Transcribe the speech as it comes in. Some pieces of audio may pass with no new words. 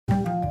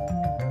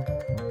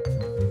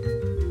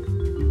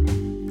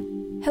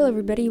Hello,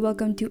 everybody.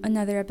 Welcome to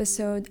another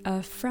episode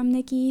of From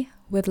Nikki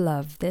with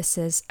Love. This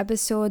is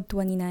episode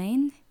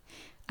 29.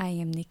 I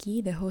am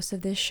Nikki, the host of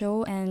this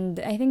show, and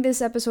I think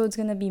this episode's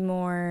gonna be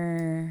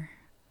more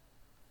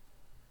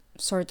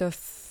sort of,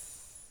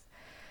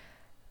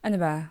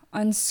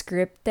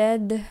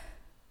 unscripted.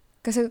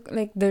 Kasi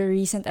like the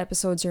recent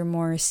episodes are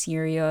more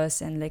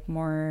serious and like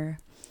more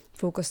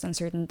focused on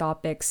certain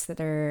topics that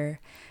are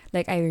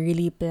like I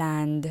really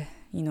planned,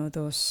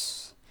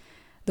 those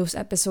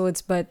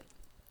episodes, but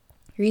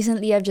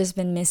recently I've just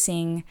been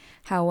missing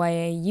how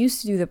I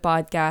used to do the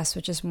podcast,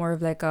 which is more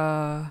of like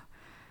a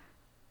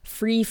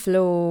free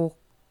flow,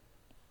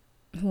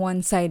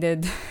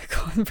 one-sided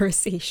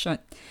conversation.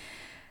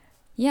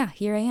 Yeah,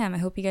 here I am. I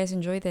hope you guys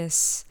enjoy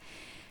this.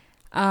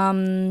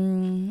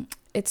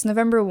 It's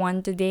November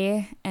 1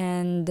 today,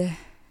 and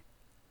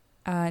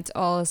it's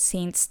All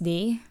Saints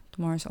Day.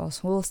 Tomorrow's All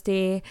Souls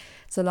Day.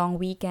 It's a long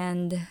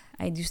weekend.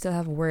 I do still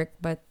have work,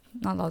 but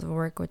not a lot of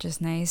work, which is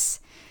nice.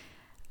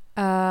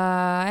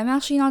 I'm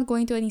actually not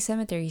going to any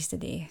cemeteries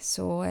today,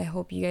 so I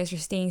hope you guys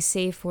are staying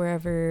safe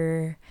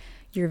wherever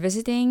you're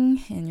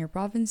visiting in your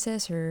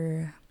provinces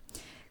or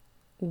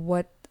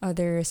what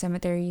other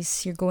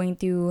cemeteries you're going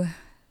to.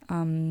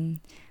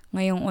 Ngayong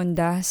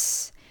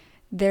Ondas,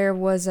 there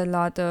was a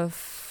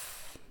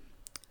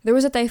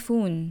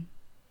typhoon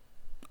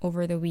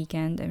over the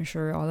weekend. I'm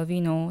sure all of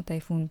you know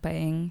Typhoon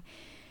Paeng,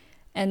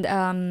 and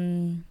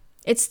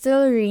it's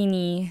still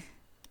rainy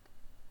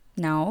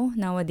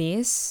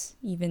nowadays,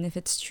 even if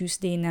it's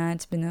Tuesday na,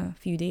 it's been a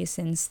few days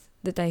since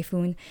the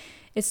typhoon.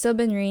 It's still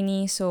been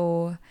rainy,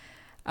 so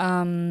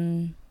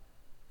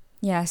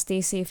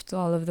stay safe to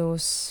all of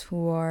those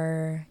who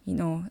are,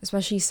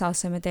 especially South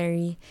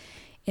Cemetery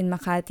in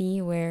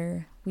Makati,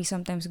 where we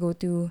sometimes go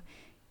to.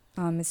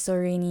 It's still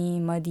rainy,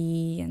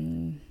 muddy,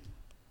 and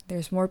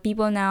there's more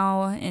people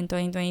now in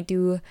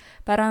 2022.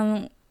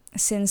 Parang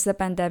since the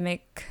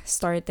pandemic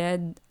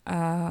started,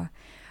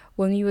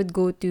 when we would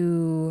go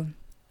to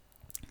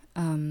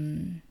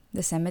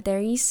the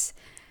cemeteries,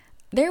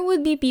 there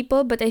would be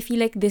people, but I feel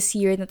like this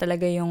year na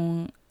talaga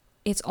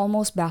it's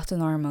almost back to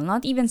normal.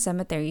 Not even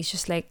cemeteries,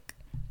 just like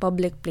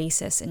public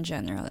places in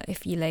general. I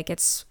feel like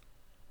it's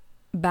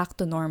back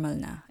to normal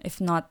na,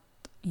 if not,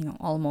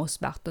 almost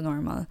back to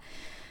normal.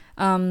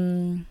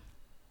 The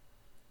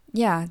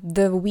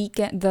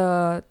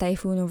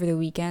typhoon over the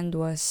weekend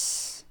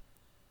was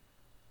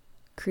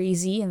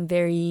crazy and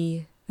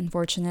very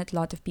unfortunate. A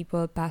lot of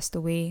people passed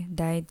away,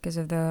 died because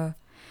of the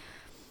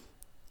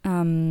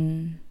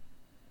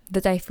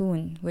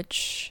typhoon,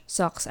 which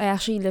sucks. I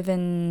actually live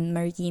in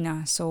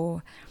Marikina,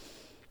 so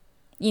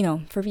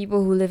for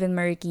people who live in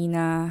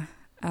Marikina,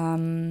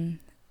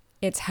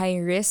 it's high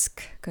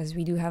risk because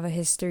we do have a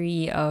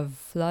history of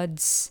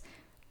floods,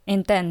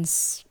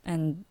 intense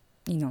and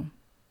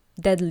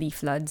deadly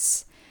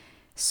floods.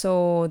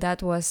 So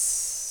that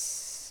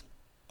was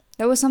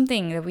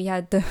something that we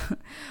had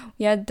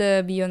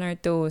to be on our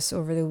toes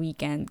over the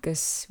weekend,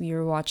 because we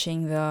were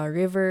watching the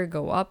river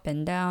go up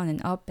and down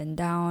and up and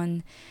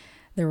down.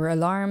 There were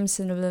alarms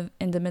in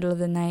the middle of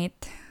the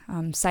night,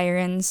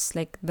 sirens,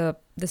 like the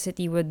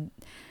city would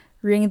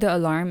ring the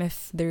alarm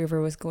if the river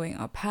was going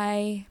up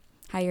higher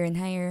and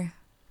higher.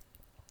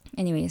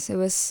 Anyways,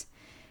 it's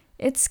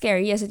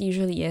scary, as it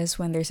usually is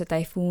when there's a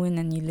typhoon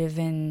and you live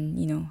in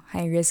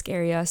high risk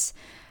areas.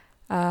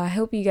 I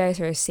hope you guys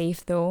are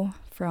safe though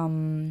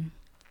from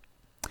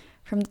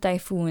the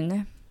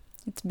typhoon.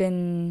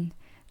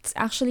 It's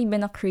actually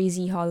been a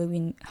crazy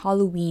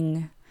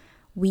Halloween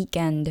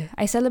weekend.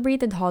 I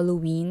celebrated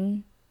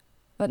Halloween,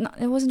 but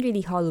it wasn't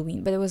really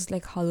Halloween, but it was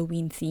like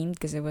Halloween themed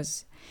because it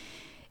was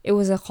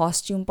a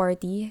costume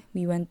party.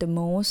 We went to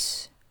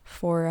Moe's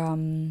for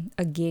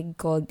a gig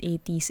called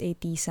 80s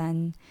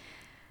 80san,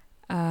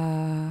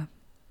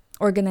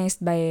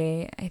 organized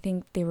by, I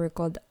think they were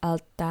called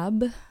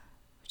Altab.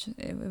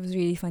 It was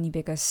really funny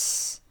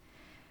because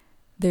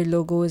their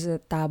logo is a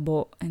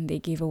tabo and they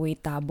gave away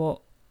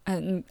tabo.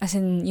 As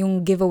in,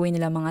 yung giveaway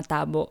nila mga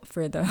tabo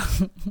for the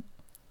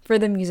for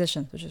the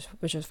musicians,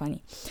 which was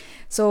funny.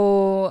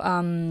 So,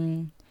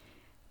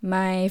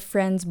 my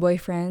friend's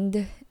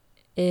boyfriend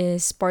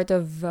is part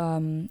of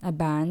a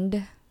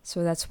band,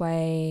 so that's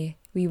why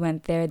we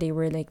went there. They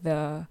were like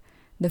the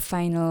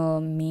final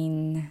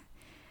main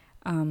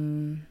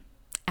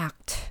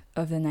act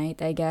of the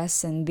night, I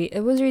guess, and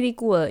it was really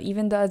cool.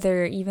 Even the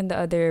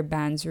other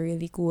bands were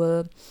really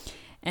cool.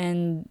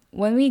 And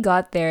when we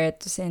got there,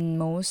 it was in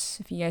Moe's,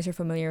 if you guys are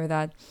familiar with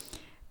that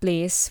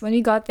place. When we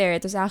got there,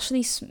 it was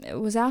actually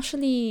since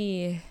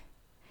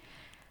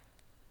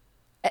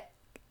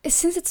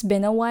it's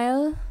been a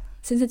while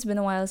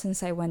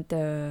since I went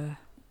to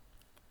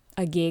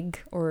a gig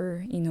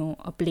or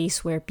a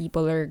place where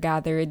people are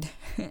gathered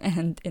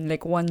and in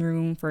like one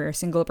room for a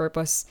single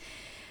purpose.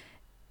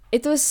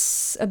 It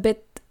was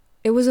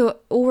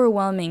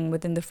overwhelming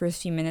within the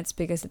first few minutes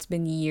because it's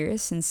been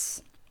years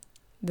since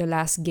the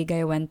last gig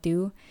I went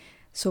to.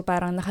 So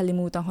parang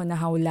nakalimutan ko na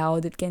how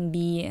loud it can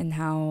be and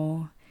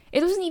how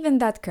it wasn't even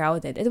that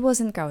crowded. It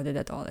wasn't crowded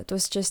at all. It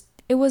was just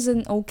it was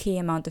an okay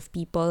amount of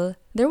people.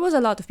 There was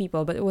a lot of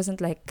people, but it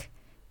wasn't like,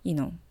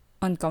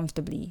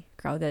 uncomfortably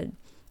crowded.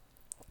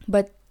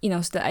 But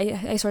so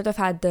I sort of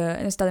had to,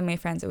 and I was telling my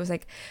friends, it was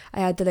like I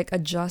had to like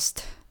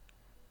adjust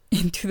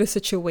into the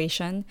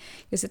situation,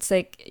 because it's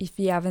like if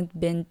you haven't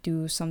been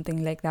to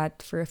something like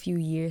that for a few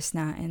years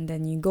now, and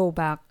then you go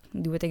back,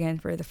 do it again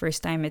for the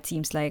first time, it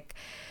seems like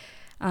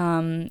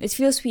it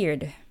feels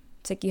weird.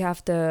 It's like you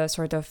have to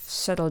sort of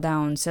settle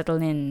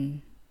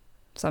in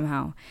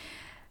somehow.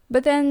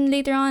 But then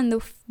later on,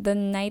 the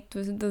night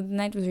was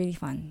really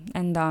fun,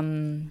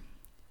 and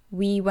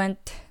we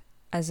went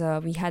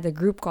we had a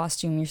group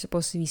costume. You're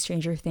supposed to be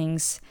Stranger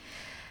Things.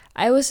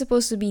 I was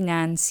supposed to be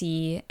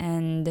Nancy,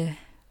 and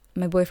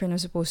my boyfriend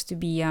was supposed to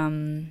be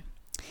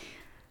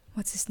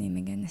what's his name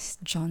again? It's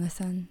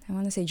Jonathan. I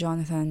want to say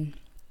Jonathan,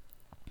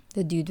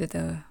 the dude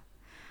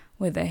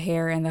with the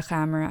hair and the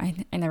camera.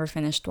 I never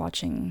finished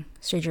watching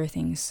Stranger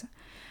Things,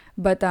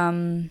 but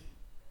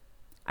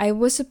I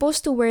was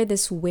supposed to wear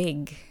this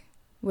wig,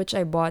 which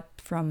I bought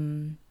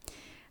from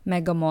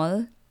Mega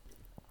Mall.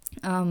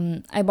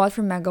 I bought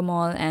from Mega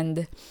Mall,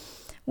 and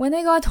when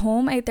I got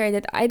home, I tried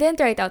it. I didn't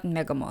try it out in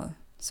Mega Mall,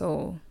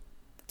 so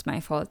it's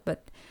my fault.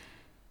 But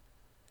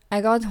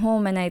I got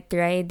home and I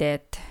tried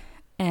it,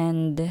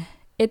 and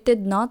it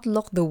did not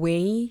look the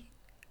way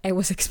I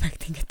was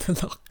expecting it to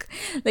look.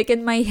 Like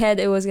in my head,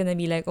 it was gonna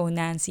be like, oh,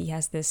 Nancy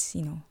has this,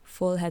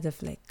 full head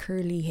of like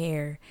curly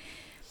hair,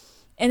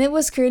 and it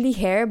was curly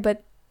hair,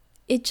 but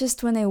it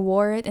just when I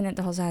wore it, and it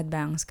also had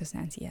bangs because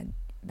Nancy had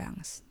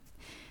bangs.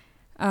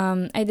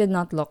 I did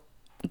not look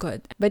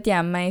good. But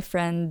yeah, my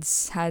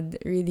friends had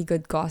really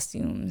good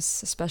costumes,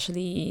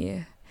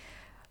 especially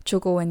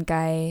Choco and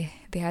Kai.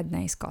 They had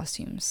nice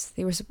costumes.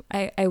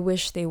 I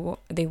wish they won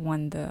they were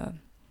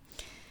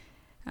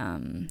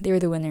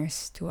the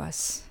winners to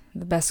us,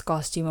 the best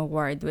costume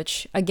award,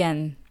 which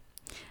again,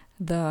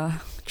 the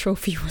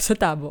trophy was a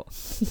tabo.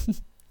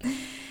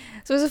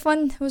 So it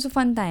was a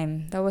fun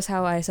time. That was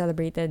how I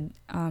celebrated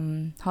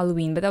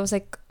Halloween, but that was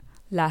like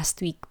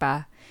last week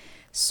pa.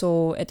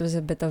 So it was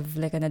a bit of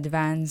like an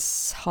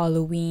advanced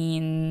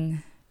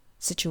Halloween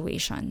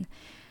situation.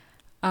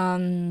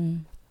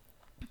 I'm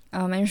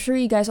sure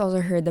you guys also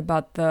heard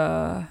about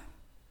the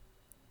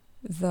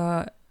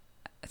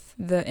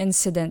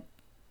incident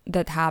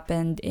that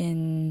happened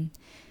in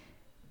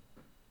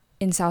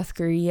South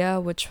Korea,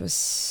 which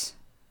was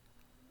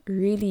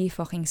really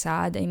fucking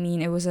sad. I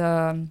mean, it was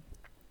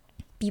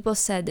people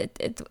said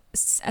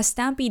a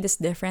stampede is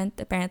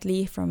different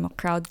apparently from a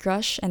crowd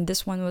crush, and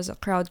this one was a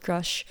crowd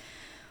crush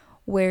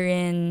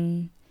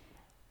wherein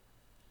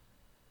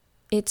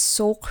it's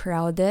so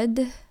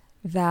crowded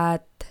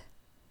that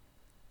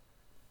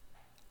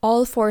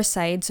all four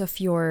sides of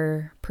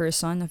your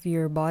person, of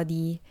your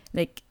body,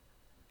 like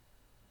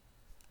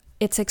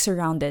it's like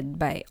surrounded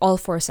by all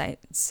four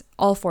sides.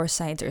 All four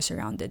sides are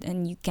surrounded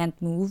and you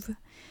can't move.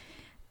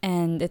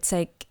 And it's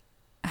like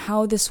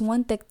how this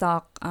one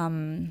TikTok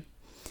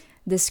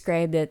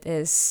described it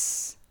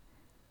is,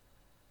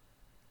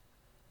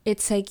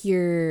 it's like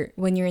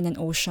when you're in an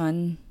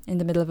ocean in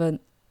the middle of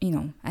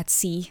at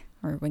sea,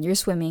 or when you're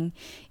swimming,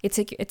 it's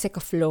like a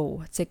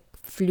flow. It's like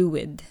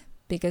fluid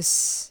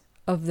because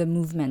of the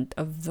movement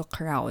of the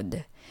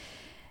crowd.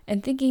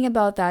 And thinking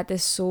about that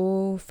is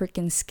so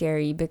freaking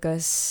scary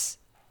because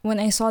when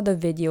I saw the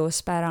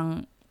videos,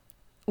 parang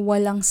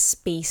walang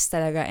space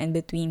talaga in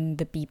between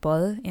the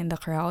people in the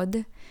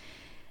crowd.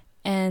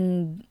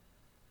 And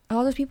a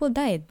lot of people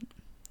died.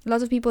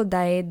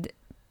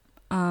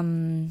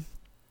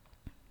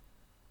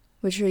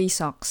 Which really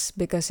sucks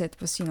because it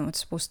was, it's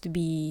supposed to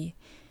be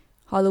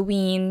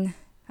Halloween.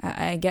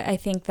 I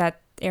think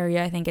that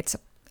area, I think it's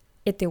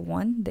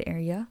Itaewon, the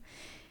area.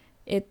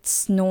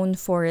 It's known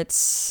for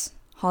its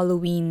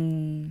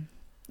Halloween.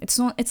 It's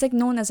like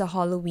known as a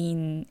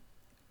Halloween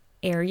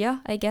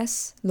area, I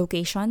guess,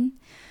 location.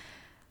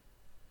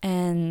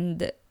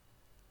 And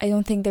I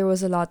don't think there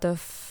was a lot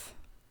of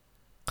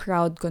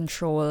crowd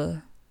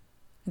control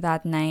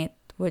that night,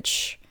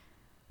 which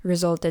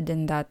resulted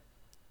in that,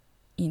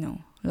 a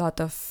lot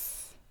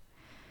of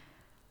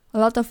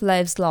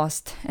lives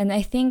lost. And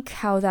I think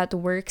how that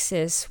works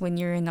is when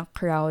you're in a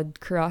crowd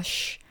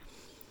crush,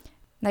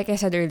 like I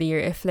said earlier,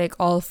 if like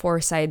all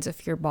four sides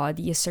of your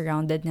body is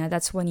surrounded na,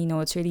 that's when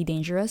it's really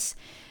dangerous.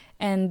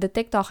 And the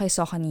TikTok I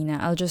saw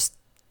kanina, I'll just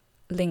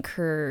link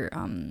her,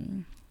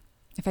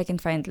 if I can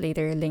find it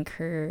later, link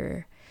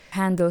her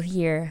handle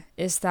here,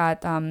 is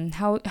that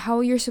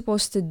how you're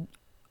supposed to,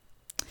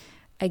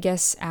 I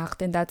guess,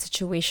 act in that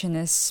situation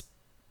is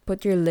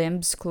put your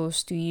limbs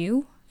close to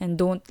you and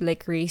don't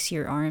like raise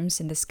your arms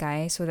in the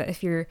sky, so that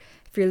if your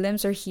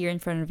limbs are here in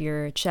front of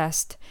your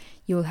chest,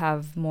 you'll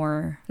have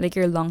more, like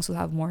your lungs will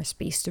have more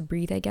space to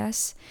breathe, I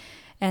guess.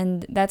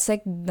 And that's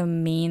like the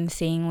main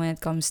thing when it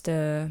comes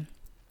to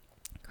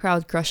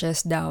crowd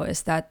crushes daw,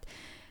 is that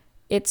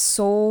it's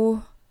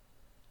so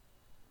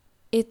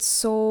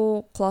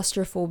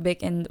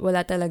claustrophobic and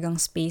wala talagang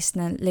space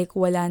na, like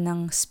wala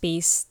nang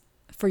space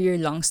for your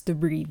lungs to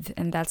breathe,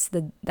 and that's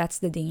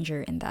the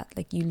danger in that.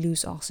 Like, you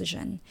lose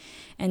oxygen,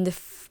 and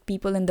if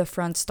people in the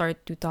front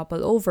start to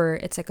topple over,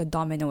 it's like a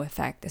domino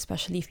effect,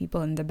 especially if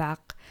people in the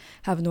back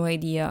have no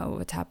idea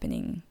what's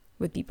happening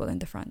with people in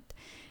the front.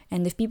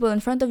 And if people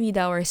in front of you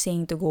now are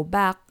saying to go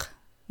back,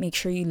 make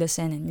sure you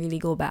listen and really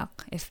go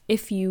back.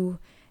 If you,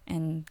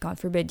 and God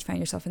forbid, you find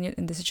yourself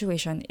in the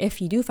situation,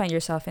 if you do find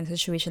yourself in a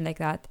situation like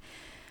that,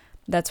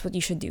 that's what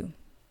you should do.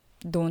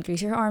 Don't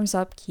raise your arms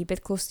up, keep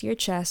it close to your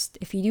chest.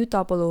 If you do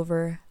topple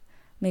over,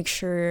 make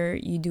sure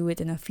you do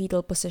it in a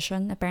fetal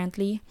position,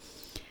 apparently.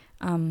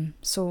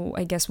 So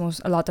I guess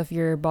a lot of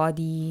your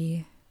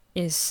body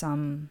is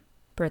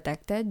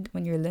protected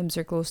when your limbs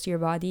are close to your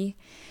body.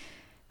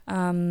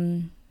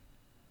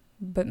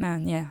 But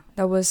man, yeah,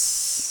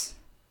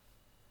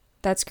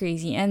 that's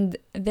crazy. And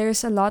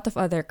there's a lot of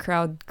other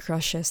crowd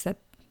crushes that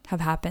have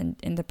happened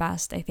in the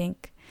past, I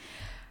think.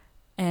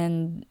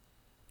 And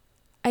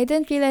I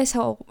didn't realize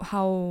how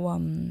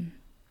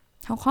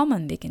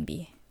common they can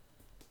be.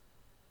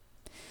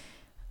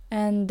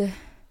 And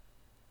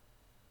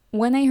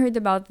when I heard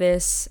about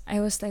this, I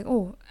was like,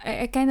 oh,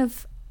 I kind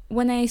of,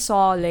 when I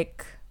saw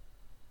like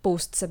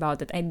posts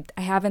about it,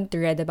 I haven't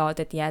read about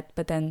it yet,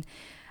 but then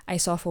I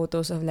saw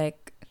photos of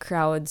like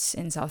crowds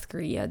in South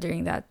Korea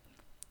during that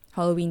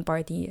Halloween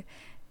party.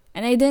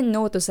 And I didn't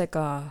know it was like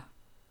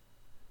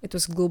it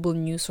was global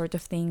news sort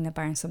of thing, na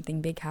parang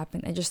something big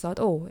happened. I just thought,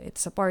 oh,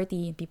 it's a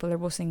party and people are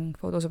posting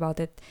photos about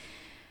it.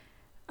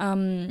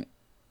 I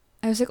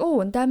was like,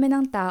 oh, ang dami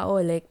ng tao.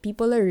 Like,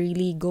 people are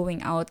really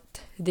going out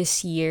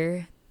this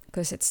year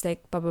because it's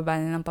like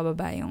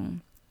pababa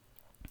yung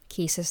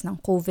cases ng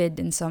COVID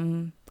in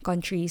some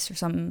countries or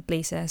some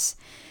places.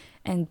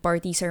 And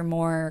parties are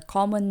more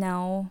common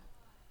now.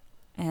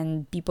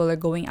 And people are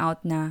going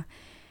out na.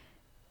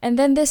 And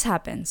then this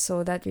happens.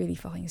 So that really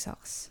fucking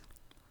sucks.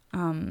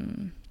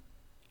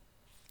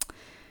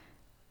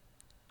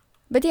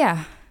 But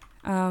yeah,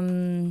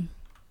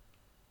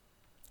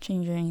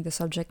 changing the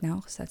subject now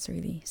because that's a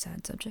really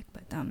sad subject.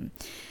 But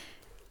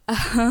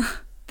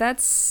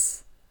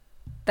that's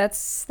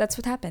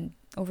what happened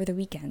over the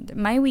weekend.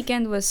 My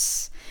weekend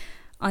was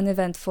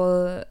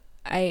uneventful.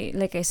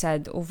 Like I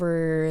said,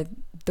 over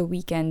the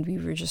weekend we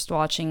were just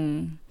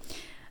watching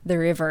the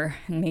river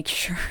and make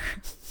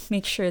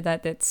sure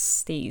that it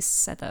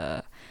stays at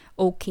a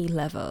okay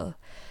level.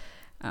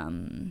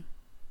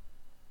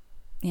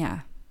 Yeah.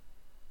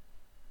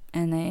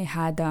 And I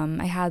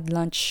had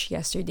lunch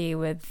yesterday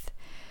with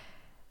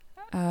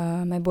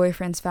my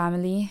boyfriend's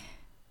family.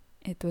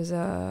 It was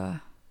I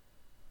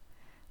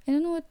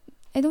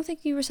don't think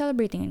we were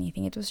celebrating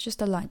anything. It was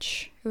just a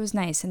lunch. It was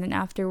nice. And then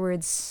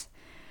afterwards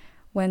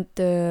went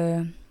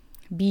to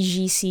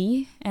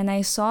BGC and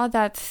I saw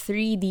that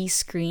 3D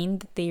screen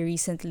that they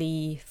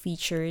recently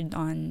featured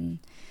on,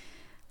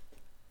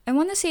 I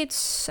want to say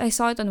I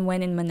saw it on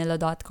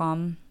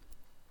wheninmanila.com.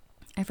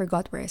 I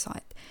forgot where I saw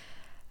it.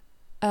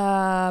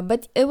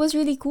 But it was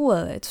really cool.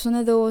 It's one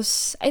of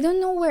those, I don't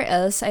know where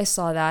else I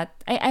saw that.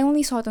 I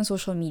only saw it on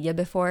social media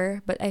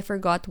before, but I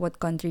forgot what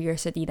country or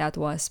city that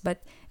was.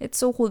 But it's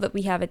so cool that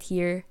we have it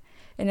here,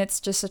 and it's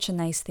just such a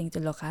nice thing to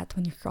look at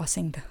when you're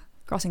crossing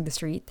the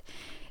street.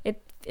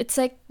 It's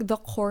like the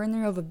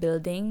corner of a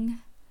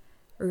building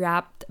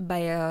wrapped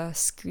by a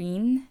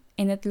screen,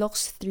 and it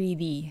looks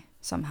 3D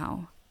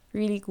somehow.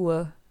 Really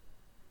cool.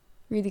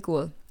 Really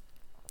cool.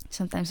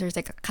 Sometimes there's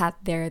like a cat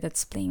there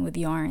that's playing with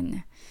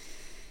yarn.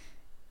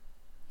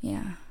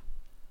 Yeah.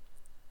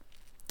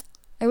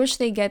 I wish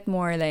they get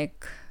more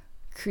like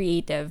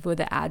creative with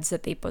the ads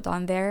that they put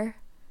on there.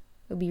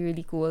 It would be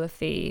really cool if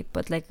they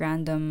put like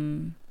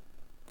random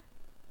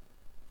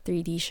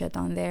 3D shit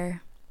on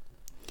there.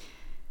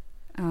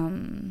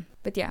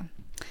 But yeah.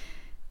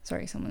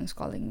 Sorry, someone was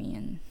calling me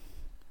and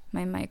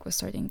my mic was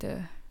starting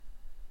to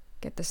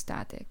get the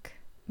static.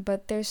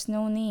 But there's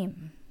no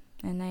name.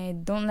 And I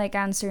don't like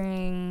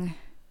answering.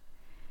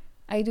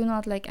 I do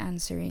not like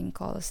answering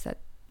calls that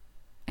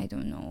I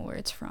don't know where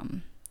it's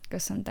from.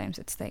 Because sometimes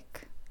it's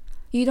like,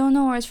 you don't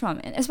know where it's from.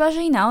 And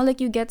especially now,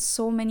 like, you get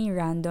so many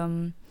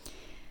random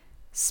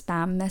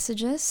spam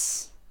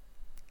messages.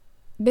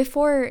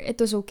 Before,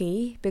 it was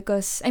okay.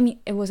 Because, I mean,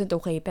 it wasn't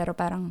okay. Pero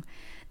parang,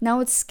 now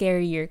it's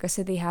scarier.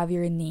 Kasi they have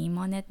your name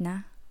on it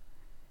na.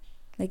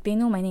 Like, they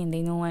know my name.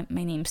 They know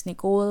my name's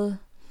Nicole.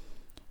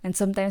 And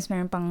sometimes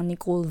meron pang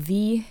Nicole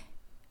V.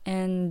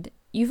 And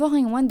you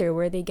fucking wonder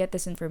where they get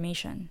this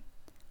information.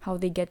 How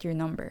they get your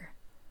number.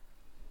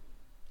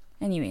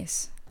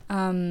 Anyways,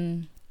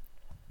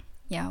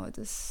 yeah, what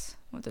was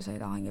I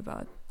talking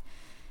about?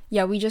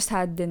 Yeah, we just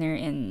had dinner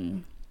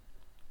in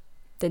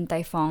Din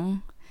Tai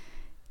Fung,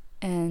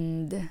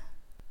 and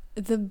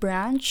the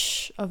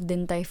branch of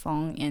Din Tai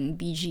Fung in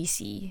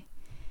BGC,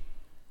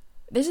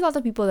 there's a lot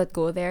of people that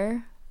go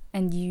there,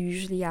 and you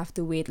usually have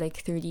to wait like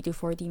 30 to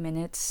 40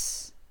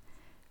 minutes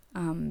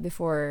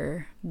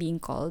before being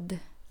called.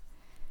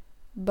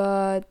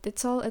 But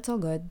it's all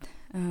good.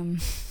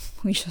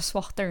 We just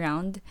walked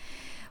around.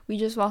 We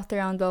just walked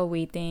around while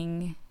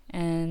waiting,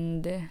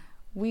 and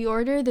we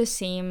ordered the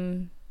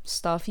same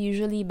stuff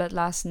usually, but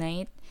last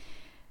night,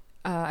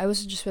 I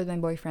was just with my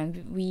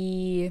boyfriend.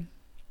 We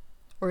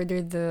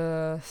ordered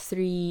the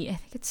I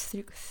think it's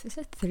three, is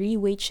it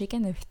 3-way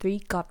chicken or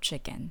 3-cup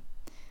chicken?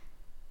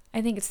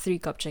 I think it's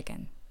 3-cup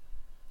chicken.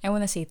 I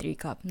want to say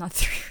 3-cup, not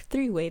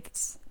 3-way.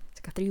 It's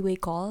like a 3-way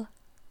call.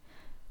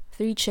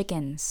 3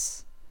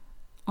 chickens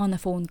on a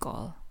phone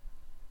call.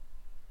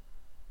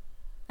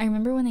 I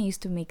remember when I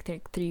used to make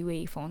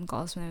 3-way phone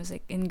calls when I was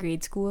like in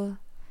grade school.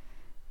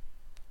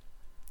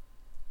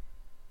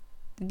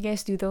 Did you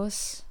guys do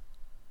those?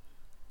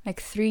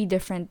 Like 3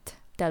 different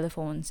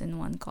telephones in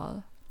one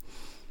call.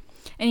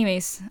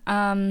 Anyways,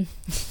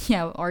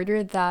 yeah,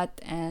 ordered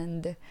that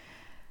and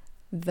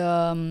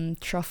the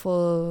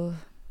truffle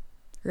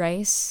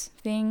rice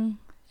thing,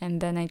 and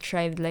then I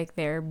tried like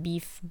their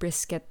beef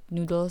brisket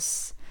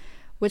noodles,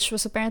 which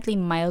was apparently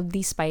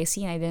mildly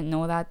spicy, and I didn't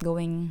know that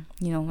going,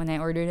 when I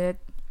ordered it.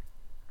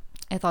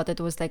 I thought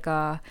it was like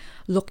a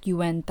Luk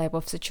Yuen type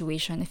of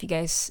situation. If you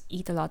guys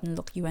eat a lot in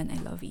Luk Yuen,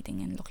 I love eating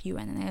in Luk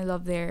Yuen, and I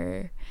love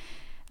their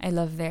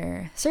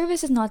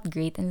service is not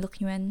great in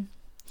Luk Yuen.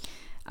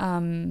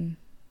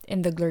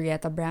 In the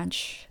Glorieta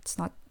branch,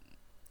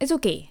 it's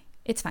okay.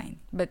 It's fine,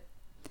 but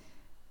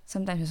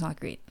sometimes it's not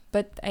great.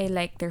 But I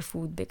like their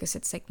food because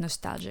it's like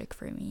nostalgic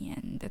for me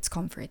and it's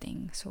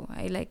comforting. So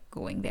I like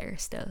going there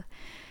still.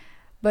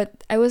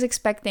 But I was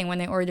expecting when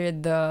I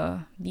ordered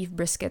the beef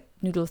brisket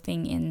noodle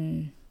thing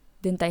in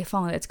Din Tai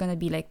Fung, it's gonna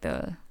be like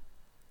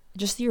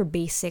just your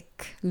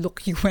basic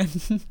Luk Yuen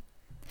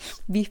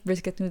beef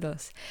brisket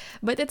noodles.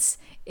 But it's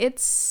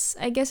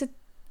I guess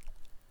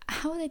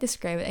how would I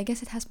describe it? I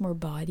guess it has more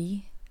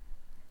body.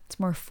 It's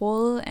more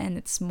full and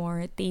it's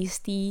more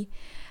tasty.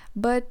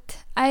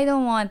 But I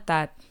don't want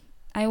that.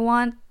 I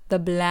want the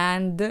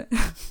bland,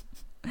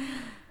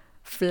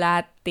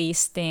 flat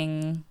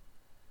tasting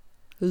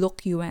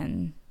Luk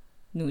Yuen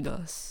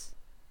noodles.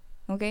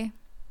 Okay?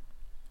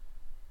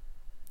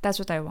 That's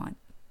what I want.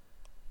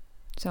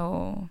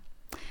 So,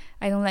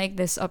 I don't like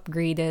this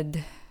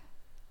upgraded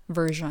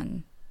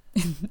version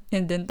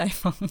in Din Tai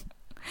Fung.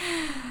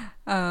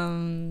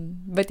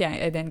 But yeah,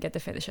 I didn't get to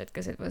finish it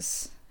because it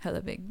was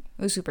hella big.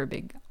 It was super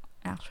big,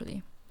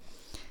 actually.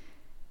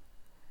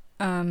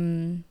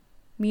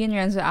 Me and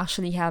Renzo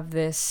actually have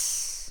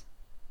this.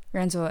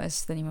 Renzo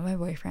is the name of my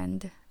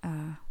boyfriend.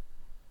 And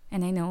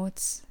I know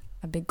it's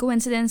a big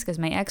coincidence because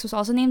my ex was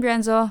also named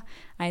Renzo.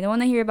 I don't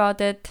want to hear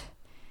about it.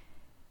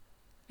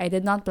 I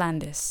did not plan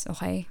this,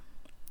 okay?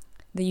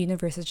 The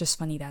universe is just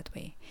funny that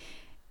way.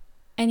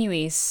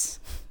 Anyways,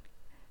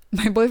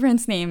 my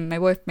boyfriend's name,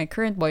 my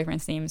current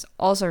boyfriend's name is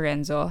also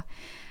Renzo.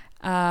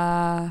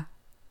 What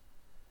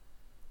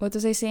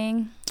was I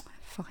saying? I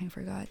fucking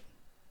forgot.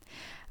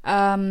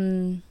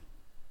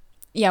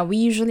 Yeah, we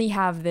usually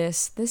have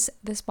this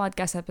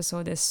podcast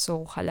episode is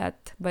so halat,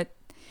 but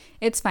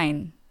it's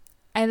fine.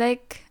 I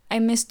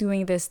miss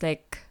doing this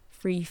like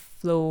free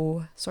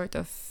flow sort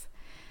of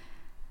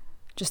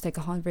just like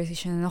a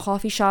conversation in a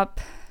coffee shop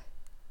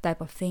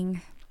type of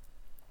thing.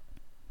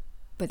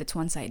 But it's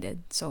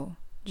one-sided, so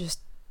just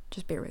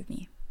bear with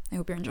me. I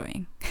hope you're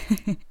enjoying.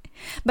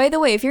 By the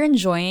way, if you're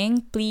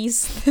enjoying,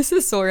 please, this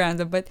is so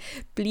random, but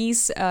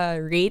please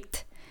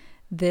rate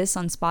this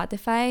on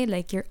Spotify,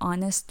 like your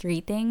honest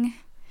rating.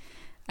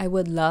 I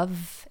would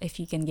love if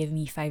you can give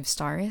me 5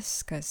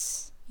 stars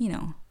because,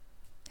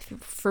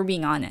 for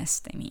being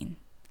honest, I mean,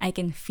 I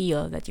can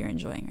feel that you're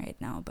enjoying right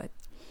now. But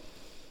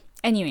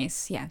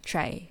anyways, yeah,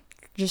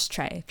 just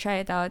try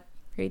it out.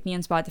 Rate me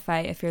on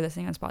Spotify if you're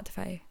listening on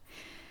Spotify.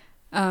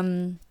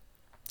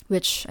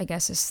 Which I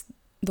guess is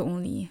the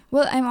only...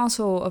 Well, I'm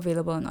also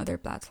available on other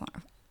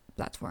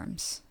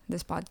platforms.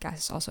 This podcast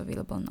is also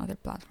available on other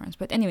platforms.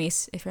 But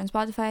anyways, if you're on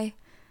Spotify,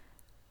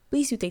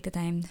 please do take the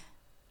time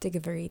to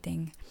give a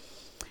rating.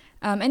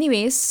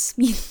 Anyways,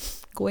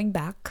 going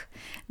back,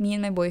 me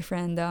and my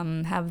boyfriend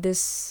have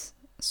this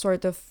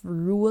sort of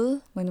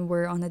rule when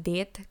we're on a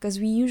date because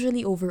we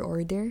usually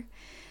overorder.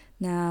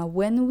 Now,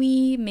 when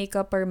we make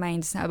up our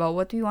minds about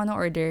what we want to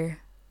order,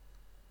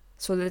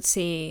 so let's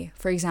say,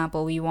 for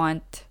example, we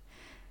want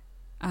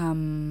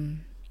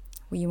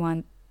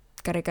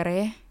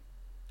kare-kare,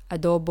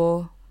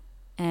 adobo,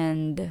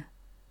 and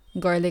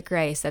garlic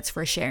rice. That's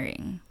for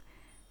sharing.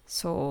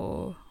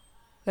 So,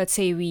 let's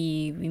say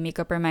we make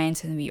up our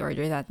minds and we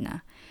order that na.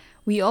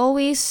 We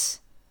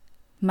always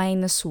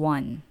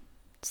 -1.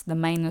 It's the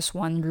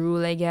 -1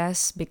 rule, I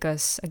guess,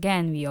 because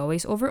again, we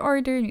always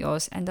overorder and we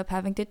always end up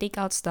having to take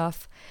out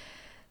stuff.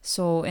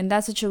 So, in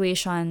that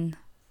situation,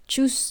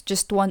 choose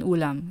just one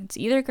ulam. It's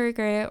either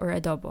kare-kare or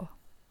adobo.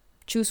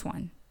 Choose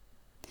one.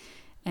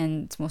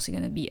 And it's mostly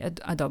going to be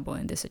adobo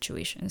in this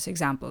situation, this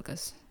example,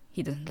 because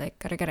he doesn't like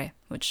kare-kare,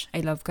 which I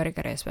love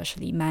kare-kare,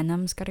 especially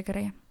Manam's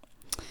kare-kare.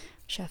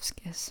 Chef's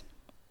kiss.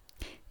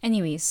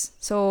 Anyways,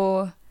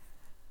 so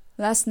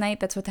last night,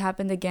 that's what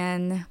happened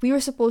again. We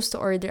were supposed to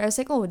order. I was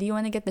like, oh, do you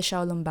want to get the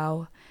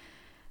xiaolongbao?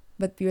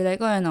 But we were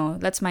like, oh, no,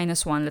 let's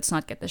 -1. Let's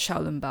not get the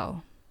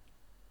xiaolongbao.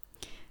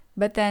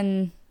 But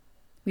then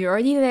we were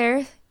already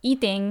there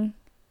eating.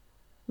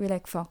 We're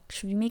like, fuck,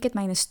 should we make it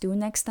 -2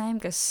 next time?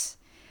 Because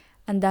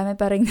ang dami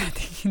pa rin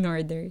natin in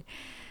order.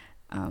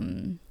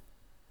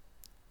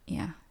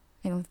 Yeah,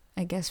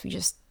 I guess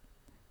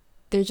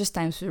there's just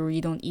times where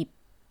we don't eat.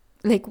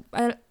 Like,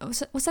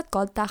 what's that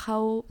called?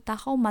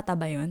 Takaw mata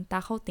ba yun?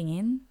 Takaw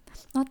tingin?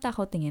 Not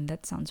takaw tingin,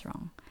 that sounds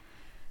wrong.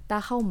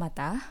 Takaw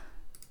mata?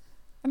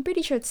 I'm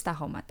pretty sure it's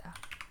takaw mata.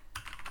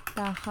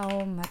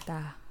 Takaw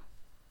mata.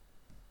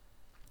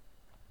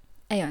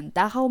 Ayun,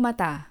 takaw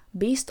mata.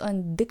 Based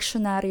on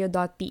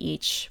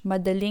dictionario.ph,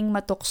 madaling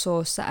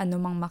matukso sa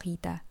anumang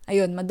makita.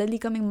 Ayun, madali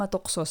kaming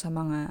matukso sa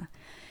mga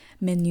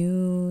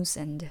menus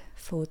and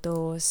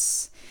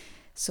photos.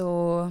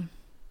 So,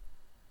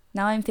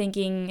 now I'm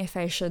thinking if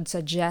I should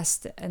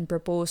suggest and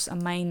propose a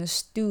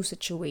 -2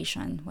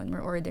 situation when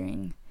we're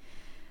ordering.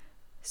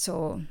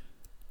 So,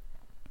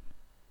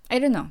 I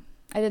don't know.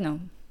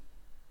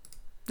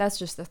 That's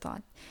just a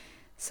thought.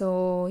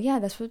 So, yeah,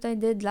 that's what I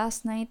did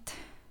last night.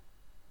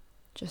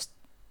 Just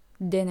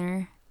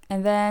dinner.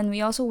 And then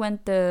we also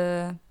went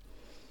to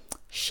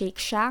Shake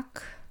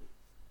Shack.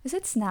 Is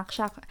it Snack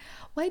Shack?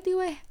 Why do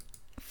I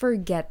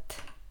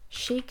forget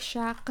Shake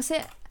Shack?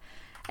 Kasi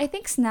I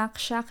think Snack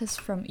Shack is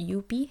from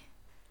UP.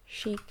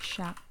 Shake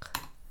Shack.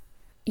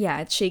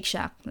 Yeah, it's Shake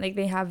Shack. Like,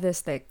 they have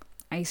this, like,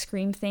 ice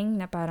cream thing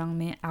na parang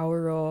may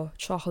Auro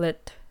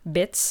chocolate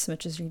bits,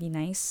 which is really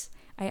nice.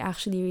 I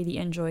actually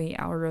really enjoy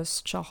Auro's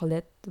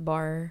chocolate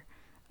bar.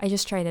 I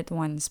just tried it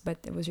once,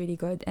 but it was really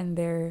good. And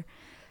their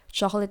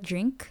chocolate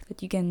drink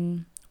that you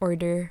can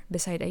order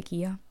beside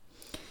IKEA.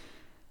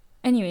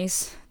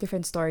 Anyways,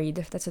 different story.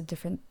 That's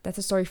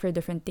a story for a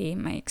different day.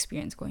 My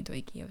experience going to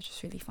IKEA, which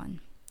was really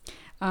fun.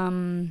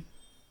 And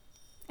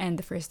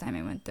the first time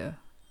I went to,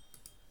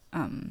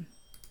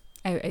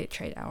 I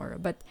tried Auro.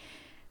 But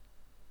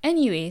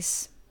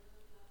anyways,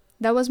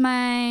 that was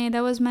my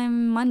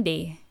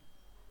Monday.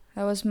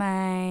 That was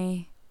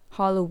my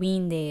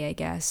Halloween day, I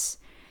guess.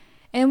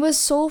 And it was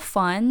so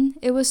fun.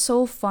 It was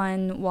so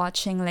fun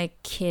watching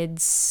like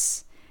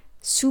kids,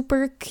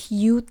 super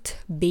cute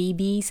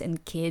babies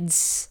and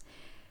kids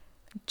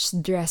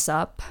just dress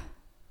up.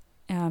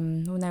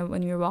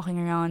 When we were walking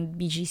around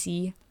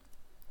BGC,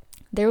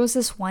 there was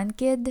this one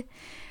kid.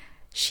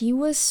 She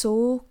was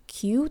so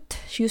cute.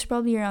 She was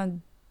probably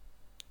around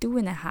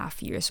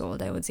 2.5 years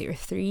old, I would say, or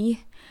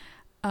 3.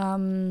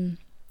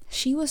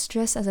 She was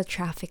dressed as a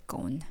traffic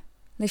cone.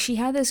 Like, she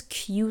had this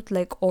cute,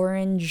 like,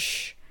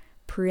 orange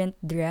print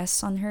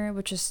dress on her,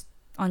 which is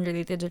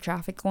unrelated to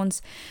traffic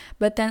cones.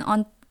 But then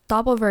on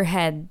top of her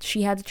head,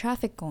 she had a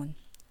traffic cone.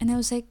 And I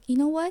was like, you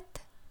know what?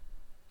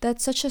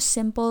 That's such a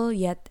simple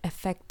yet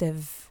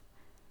effective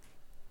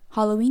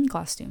Halloween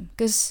costume.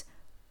 Because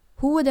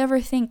who would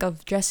ever think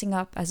of dressing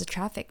up as a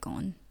traffic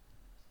cone?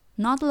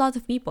 Not a lot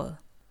of people.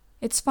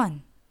 It's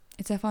fun.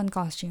 It's a fun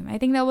costume. I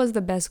think that was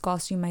the best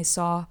costume I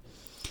saw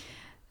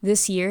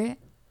this year.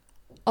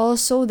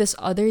 Also, this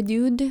other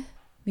dude,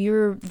 we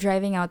were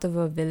driving out of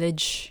a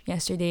village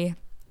yesterday,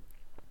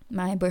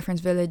 my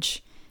boyfriend's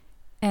village,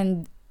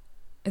 and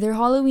their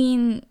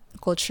Halloween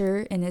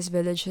culture in his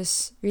village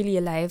is really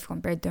alive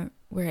compared to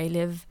where I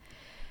live.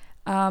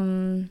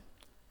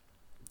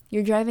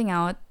 You're driving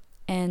out,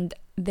 and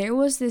there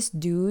was this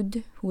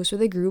dude who was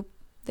with a group.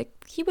 Like,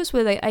 he was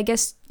with, like, I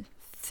guess,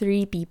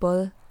 3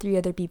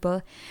 other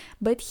people,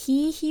 but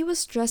he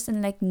was dressed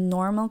in like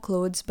normal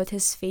clothes, but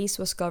his face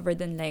was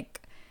covered in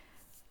like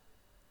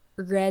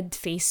red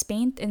face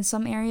paint in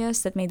some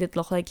areas that made it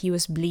look like he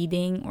was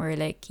bleeding, or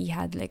like he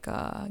had like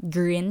a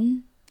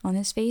grin on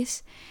his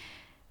face.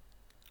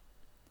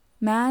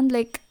 Man,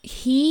 like,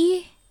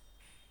 he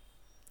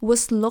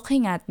was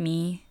looking at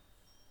me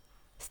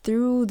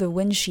through the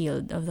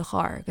windshield of the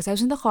car, because I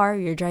was in the car,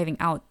 we were driving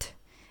out,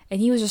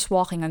 and he was just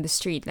walking on the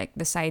street, like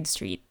the side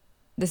street,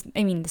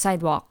 the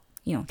sidewalk,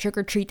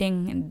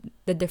 trick-or-treating in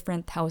the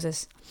different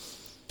houses.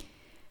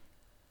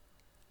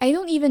 I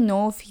don't even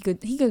know if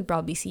he could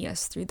probably see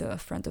us through the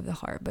front of the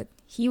car, but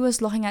he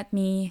was looking at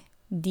me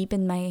deep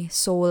in my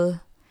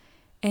soul,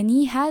 and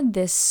he had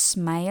this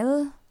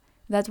smile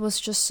that was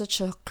just such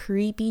a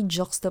creepy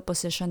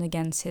juxtaposition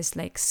against his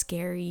like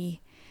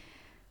scary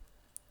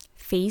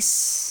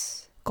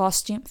face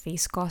costume.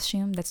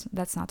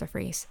 That's not a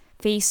phrase.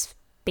 Face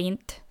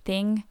paint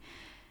thing.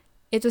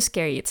 It was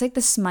scary. It's like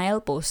the Smile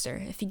poster.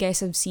 If you guys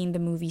have seen the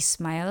movie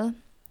Smile,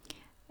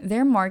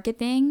 their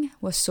marketing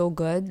was so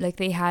good. Like,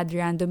 they had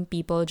random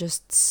people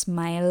just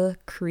smile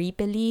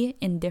creepily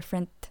in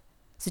different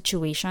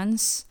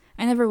situations.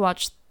 I never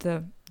watched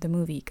the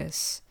movie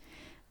because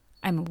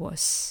I'm a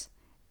wuss,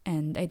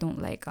 and I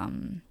don't like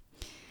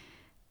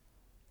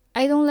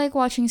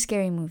watching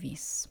scary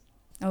movies.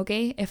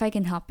 Okay, if I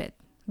can help it.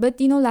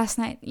 But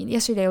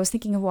yesterday I was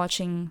thinking of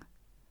watching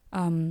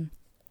Feng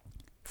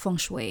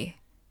Shui.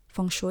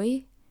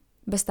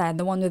 Basta,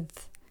 the one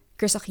with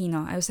Chris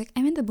Aquino. I was like,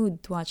 I'm in the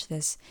mood to watch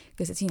this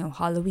because it's,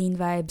 Halloween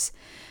vibes.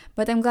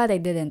 But I'm glad I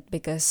didn't,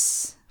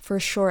 because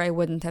for sure I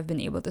wouldn't have been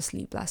able to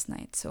sleep last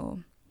night.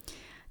 So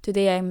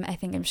today I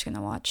think I'm just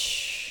gonna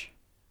watch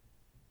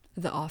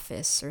The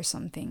Office or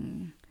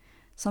something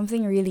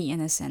really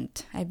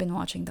innocent. I've been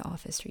watching The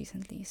Office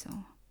recently,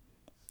 so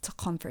it's a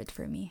comfort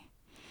for me.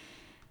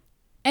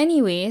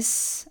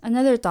 Anyways,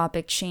 another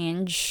topic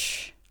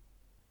change.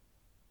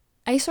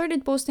 I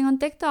started posting on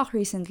TikTok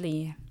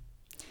recently,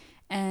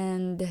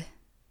 and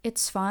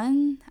it's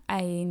fun.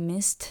 I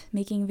missed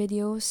making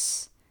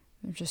videos,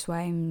 which is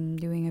why I'm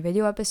doing a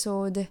video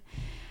episode.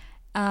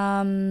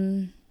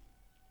 Um,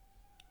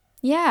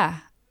 yeah,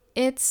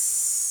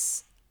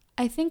 it's.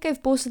 I think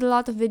I've posted a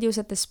lot of videos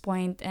at this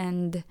point,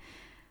 and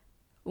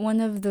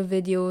one of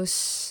my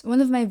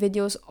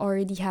videos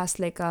already has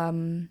like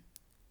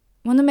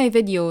one of my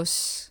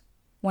videos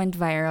went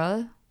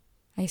viral.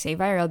 I say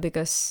viral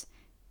because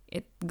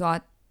it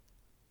got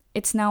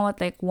it's now at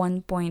like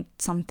 1 point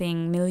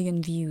something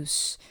million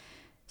views.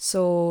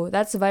 So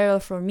that's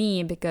viral for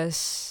me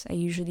because I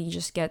usually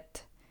just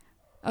get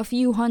a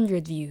few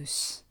hundred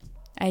views.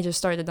 I just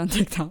started on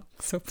TikTok,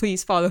 so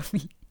please follow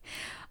me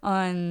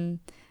on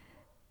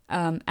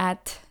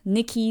at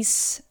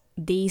Nikki's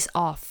Days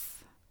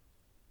Off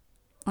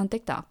on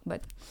TikTok.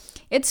 But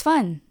it's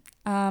fun.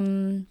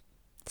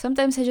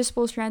 Sometimes I just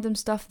post random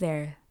stuff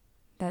there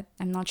that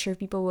I'm not sure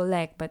people will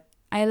like, but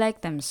I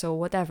like them, so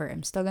whatever.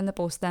 I'm still gonna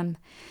post them.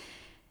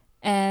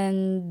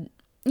 And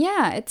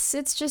yeah, it's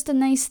just a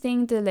nice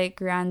thing to like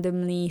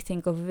randomly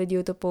think of a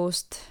video to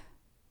post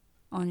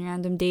on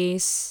random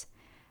days.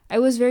 I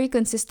was very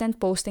consistent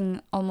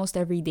posting almost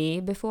every day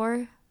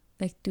before,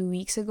 like 2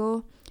 weeks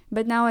ago.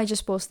 But now I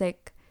just post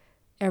like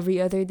every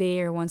other day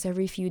or once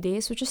every few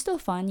days, which is still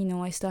fun.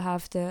 I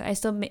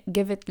still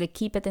give it, like,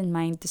 keep it in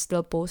mind to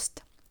still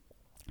post.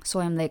 So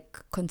I'm like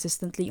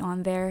consistently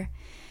on there.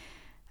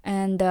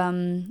 And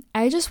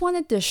I just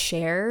wanted to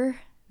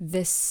share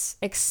this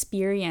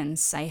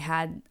experience I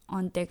had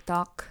on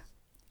TikTok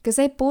because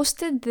I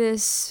posted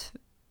this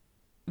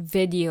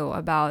video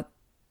about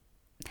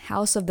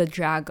House of the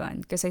Dragon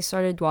because I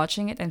started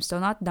watching it. I'm still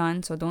not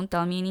done, so don't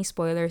tell me any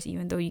spoilers,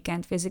 even though you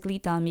can't physically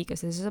tell me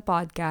because this is a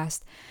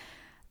podcast.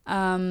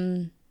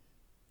 I'm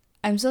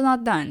still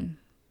not done.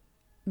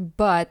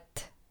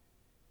 But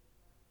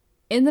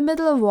in the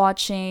middle of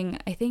watching,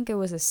 I think it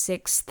was a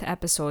 6th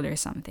episode or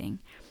something,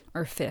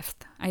 or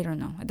 5th. I don't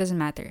know. It doesn't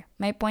matter.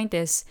 My point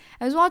is,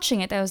 I was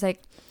watching it. I was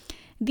like,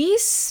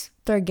 these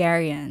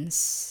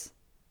Targaryens,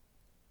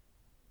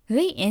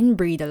 they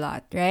inbreed a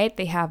lot, right?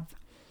 They have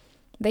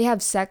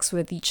sex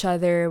with each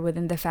other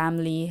within the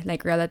family,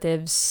 like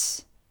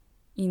relatives,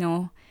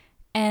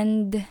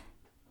 and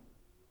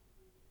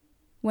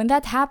when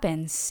that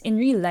happens in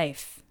real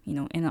life,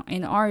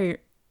 in our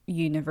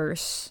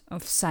universe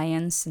of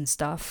science and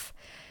stuff,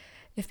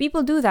 if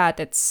people do that,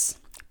 it's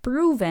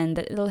proven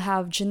that it'll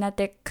have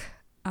genetic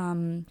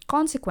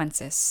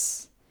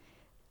consequences.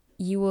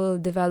 You will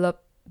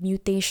develop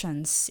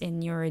mutations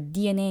in your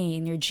DNA,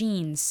 in your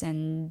genes,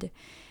 and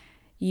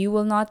you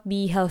will not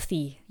be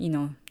healthy.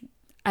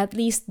 At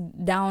least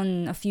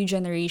down a few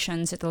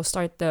generations, it'll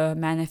start to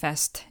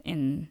manifest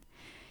in,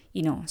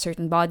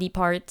 certain body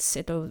parts.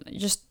 It'll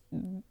just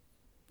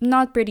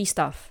not pretty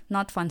stuff,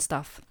 not fun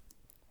stuff,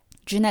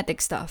 genetic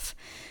stuff.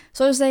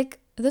 So it's like,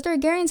 the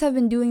Targaryens have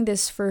been doing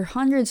this for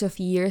hundreds of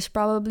years,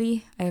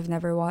 probably. I have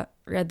never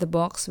read the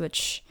books,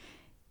 which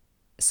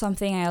is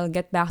something I'll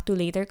get back to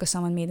later because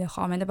someone made a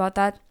comment about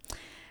that.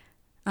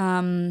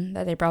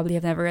 That I probably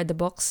have never read the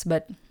books,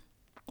 but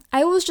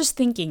I was just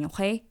thinking,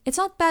 okay, it's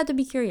not bad to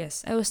be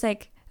curious. I was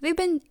like, they've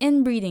been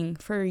inbreeding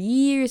for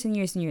years and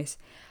years and years,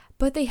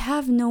 but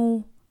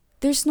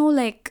there's no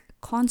like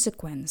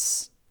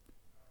consequence.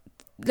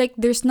 Like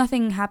there's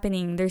nothing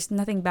happening. There's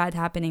nothing bad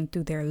happening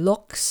to their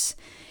looks.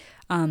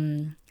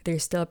 They're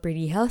still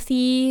pretty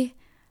healthy.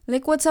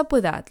 Like, what's up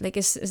with that? Like,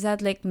 is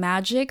that like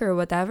magic or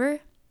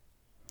whatever?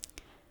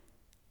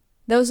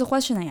 That was the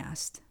question I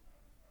asked.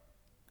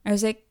 I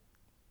was like,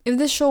 if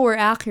this show were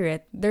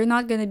accurate, they're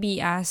not gonna be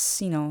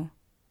as,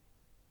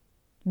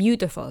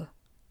 beautiful.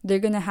 They're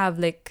gonna have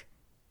like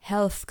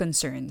health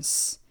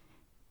concerns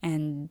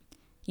and,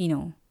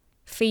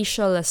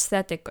 facial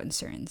aesthetic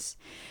concerns.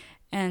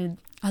 And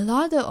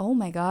oh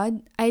my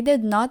God, I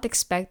did not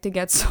expect to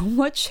get so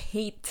much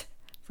hate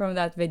from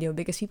that video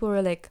because people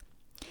were like,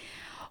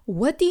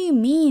 what do you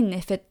mean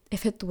if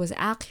it was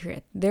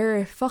accurate? There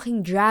are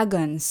fucking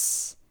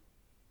dragons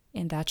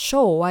in that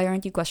show. Why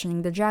aren't you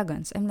questioning the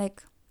dragons? I'm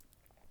like,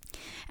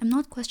 I'm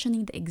not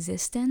questioning the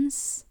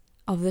existence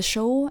of the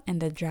show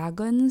and the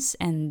dragons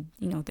and,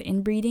 the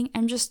inbreeding.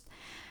 I'm just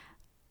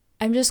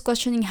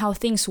questioning how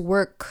things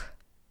work.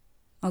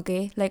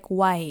 Okay? Like,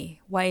 why?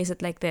 Why is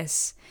it like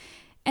this?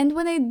 And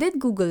when I did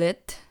Google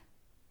it,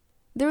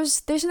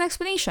 there's an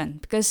explanation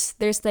because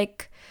there's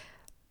like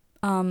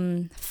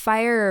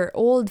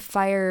old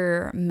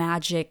fire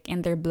magic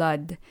in their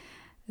blood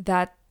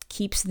that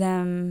keeps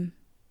them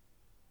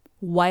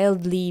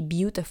wildly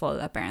beautiful,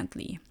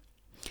 apparently,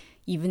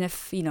 even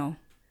if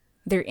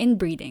they're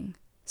inbreeding.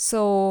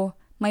 So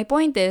my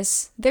point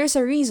is, there's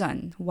a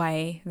reason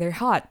why they're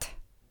hot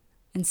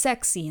and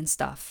sexy and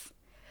stuff.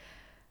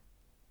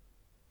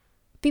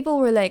 People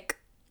were like,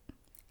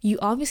 you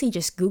obviously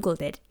just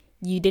Googled it.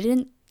 You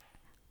didn't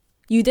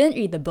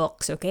read the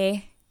books,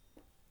 okay?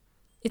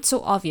 It's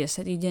so obvious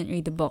that you didn't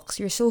read the books.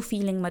 You're so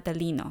feeling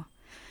matalino.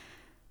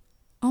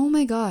 Oh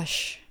my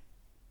gosh.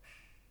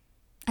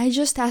 I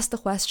just asked the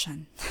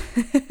question.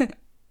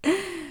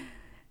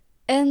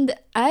 And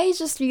I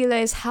just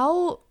realized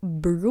how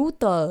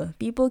brutal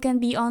people can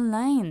be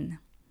online.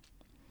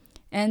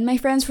 And my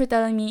friends were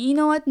telling me, you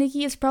know what,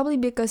 Nikki, it's probably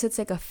because it's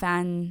like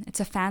it's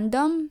a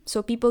fandom.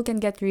 So people can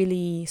get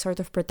really sort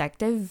of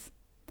protective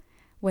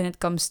when it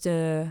comes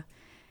to,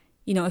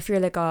 if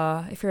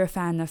you're a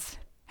fan of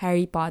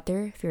Harry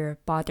Potter, if you're a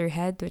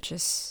Potterhead, which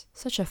is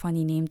such a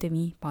funny name to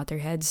me,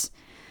 Potterheads.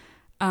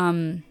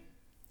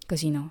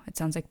 Because, it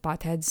sounds like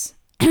potheads,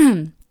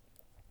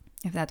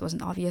 if that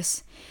wasn't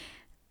obvious.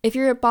 If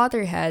you're a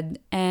Potterhead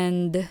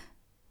and,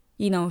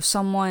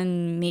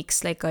 someone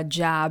makes like a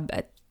jab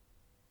at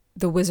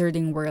the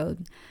wizarding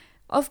world,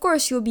 of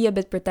course you'll be a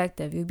bit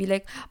protective. You'll be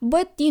like,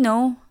 but,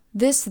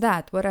 this,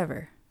 that,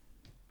 whatever.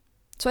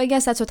 So I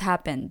guess that's what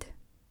happened.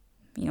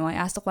 I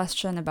asked a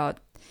question about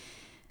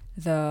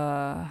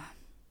the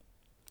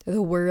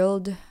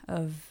world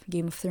of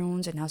Game of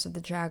Thrones and House of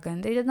the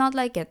Dragon. They did not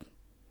like it.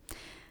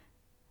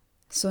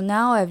 So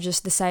now I've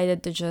just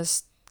decided to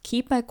just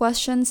keep my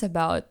questions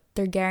about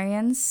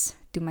Targaryens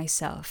to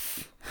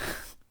myself.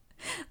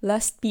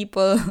 Lest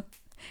people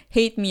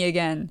hate me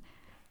again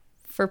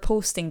for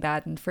posting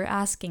that and for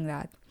asking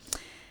that.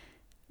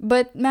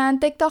 But man,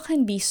 TikTok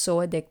can be so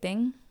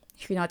addicting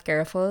if you're not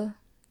careful.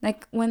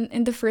 Like when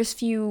in the first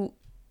few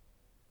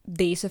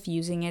days of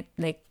using it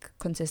like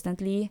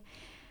consistently,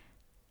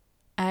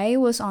 I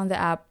was on the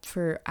app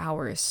for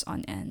hours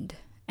on end.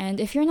 And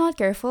if you're not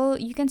careful,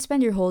 you can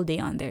spend your whole day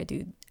on there,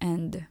 dude.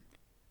 And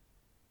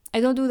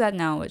I don't do that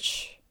now,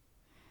 which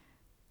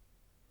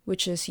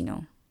is,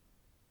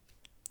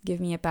 give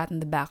me a pat on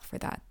the back for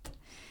that.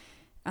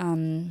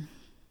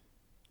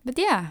 But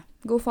yeah,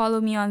 go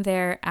follow me on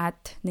there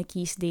at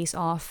Nikki's Days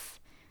Off.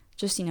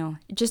 Just,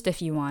 just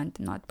if you want,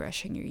 not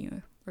pressuring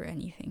you or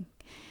anything.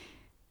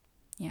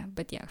 Yeah,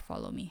 but yeah,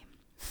 follow me.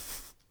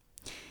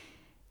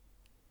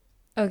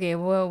 Okay,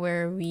 well,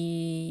 where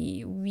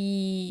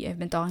we have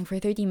been talking for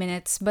 30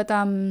 minutes, but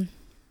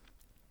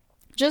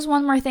just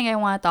one more thing I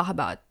want to talk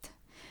about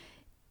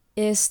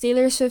is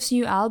Taylor Swift's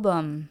new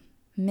album,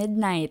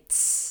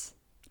 Midnights.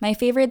 My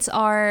favorites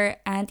are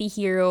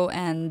Anti-Hero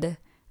and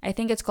I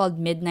think it's called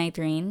Midnight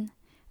Rain,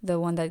 the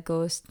one that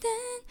goes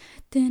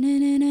I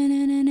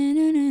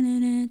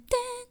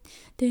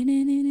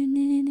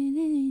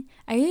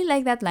really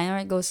like that line where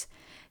it goes,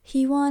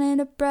 he wanted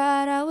a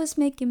bride, I was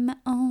making my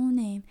own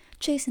name,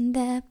 chasing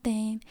that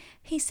fame,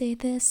 he say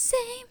the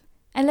same.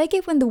 I like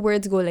it when the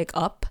words go like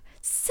up,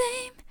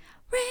 same,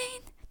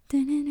 rain.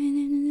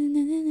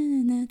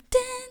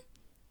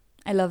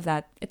 I love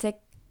that. It's like,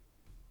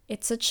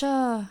 it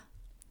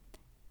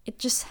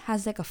just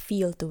has like a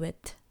feel to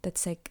it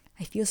that's like,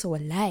 I feel so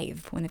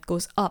alive when it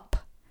goes up.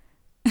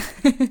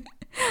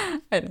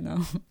 I don't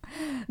know.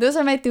 Those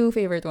are my two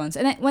favorite ones.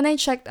 And when I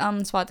checked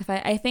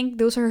Spotify, I think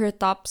those are her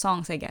top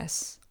songs, I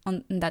guess,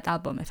 on that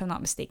album, if I'm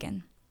not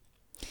mistaken.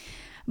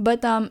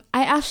 But I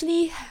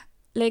actually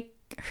like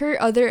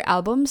her other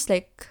albums,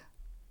 like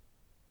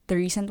the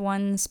recent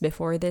ones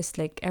before this,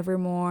 like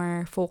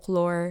Evermore,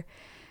 Folklore,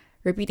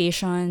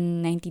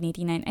 Reputation,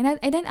 1989. And I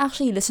didn't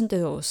actually listen to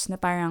those na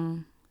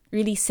parang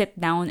really sit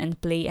down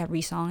and play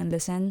every song and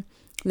listen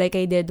like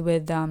I did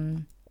with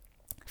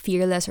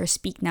Fearless or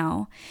Speak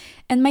Now.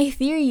 And my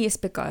theory is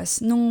because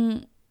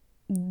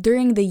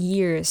during the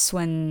years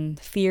when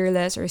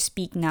Fearless or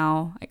Speak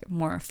Now, like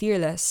more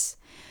Fearless,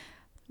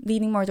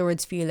 leaning more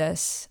towards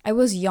Fearless, I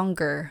was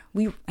younger.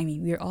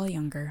 We're all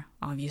younger,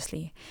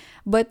 obviously.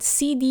 But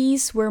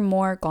CDs were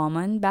more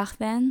common back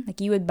then.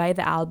 Like you would buy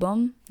the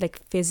album, like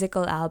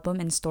physical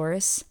album in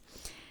stores,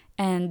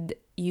 and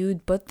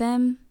you'd put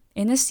them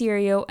in a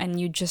stereo and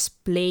you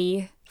just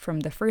play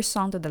from the first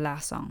song to the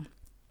last song.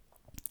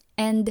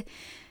 And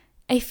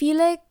I feel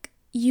like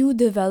you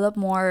develop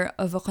more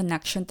of a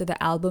connection to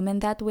the album in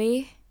that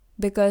way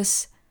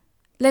because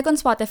like on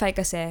Spotify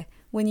kasi,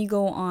 when you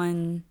go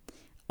on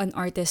an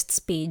artist's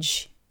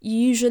page, you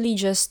usually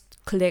just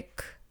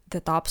click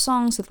the top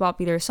songs, the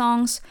popular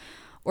songs,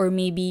 or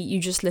maybe you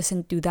just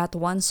listen to that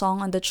one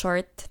song on the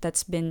chart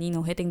that's been,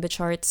 hitting the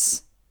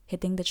charts.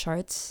 Hitting the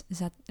charts? Is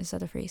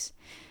that a phrase?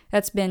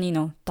 That's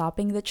been,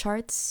 topping the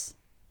charts.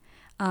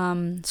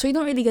 So you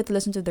don't really get to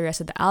listen to the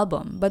rest of the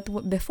album.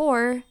 But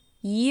before,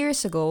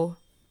 years ago,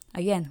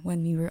 again,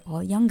 when we were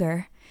all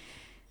younger,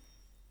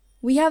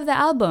 we have the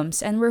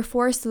albums and we're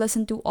forced to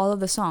listen to all of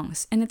the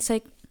songs. And it's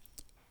like,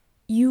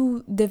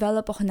 you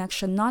develop a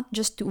connection not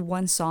just to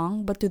one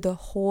song, but to the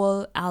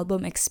whole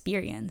album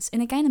experience.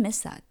 And I kind of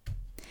miss that.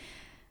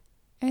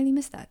 I really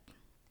miss that.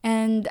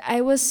 And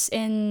I was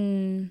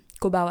in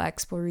Cubao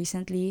Expo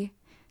recently,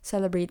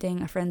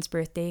 celebrating a friend's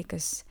birthday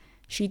because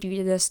she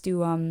treated us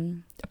to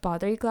a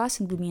pottery class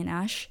in Bloomy and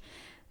Ash.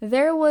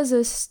 There was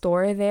a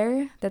store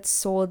there that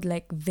sold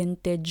like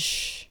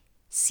vintage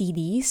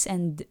CDs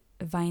and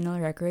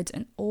vinyl records.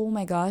 And oh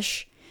my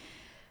gosh,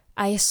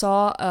 I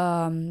saw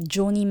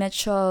Joni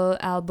Mitchell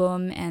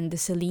album and the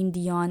Celine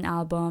Dion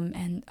album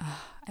and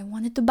I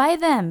wanted to buy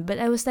them. But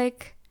I was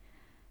like,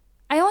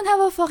 I don't have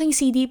a fucking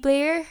CD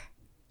player.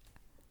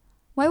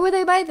 why would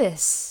I buy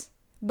this?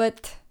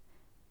 But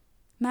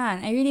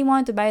man, I really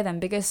wanted to buy them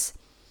because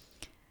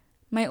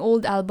my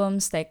old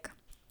albums, like,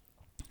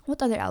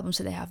 what other albums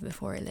did I have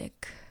before?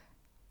 Like,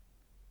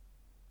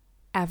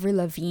 Avril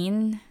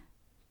Lavigne,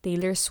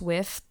 Taylor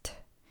Swift,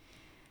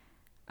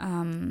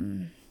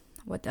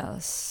 what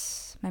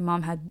else? My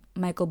mom had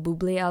Michael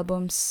Bublé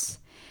albums.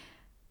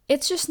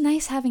 It's just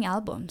nice having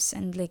albums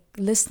and like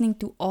listening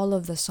to all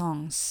of the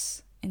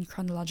songs in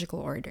chronological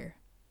order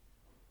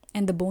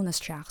and the bonus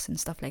tracks and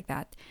stuff like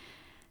that.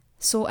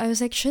 So I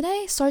was like, should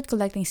I start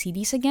collecting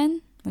CDs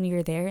again when we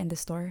were there in the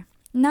store?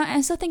 Now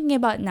I'm still thinking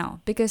about it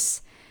now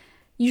because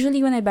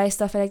usually when I buy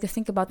stuff, I like to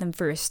think about them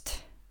first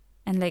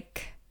and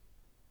like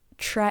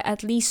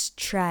at least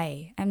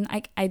try.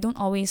 I don't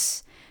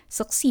always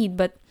succeed,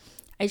 but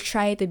I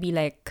try to be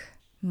like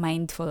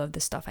mindful of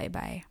the stuff I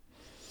buy.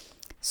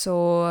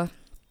 So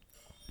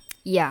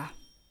yeah,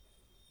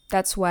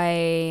 that's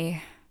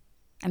why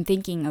I'm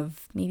thinking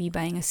of maybe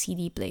buying a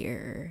CD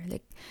player,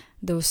 like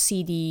those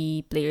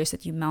CD players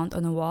that you mount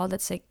on a wall.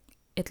 That's like,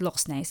 it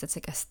looks nice. That's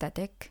like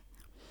aesthetic.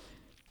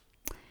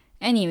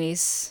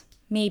 Anyways,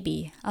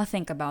 maybe I'll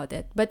think about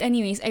it. But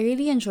anyways, I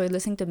really enjoyed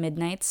listening to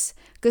Midnights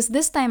because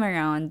this time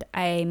around,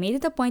 I made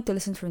it a point to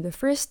listen from the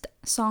first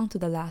song to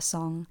the last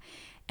song.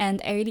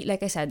 And I really,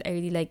 like I said, I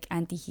really like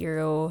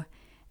Antihero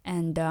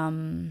and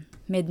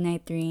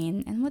Midnight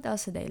Rain. And what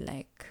else did I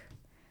like?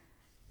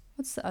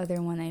 What's the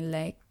other one I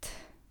liked?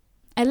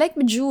 I like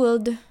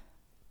Bejeweled.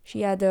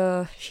 She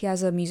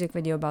has a music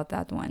video about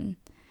that one.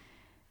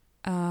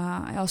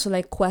 I also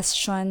like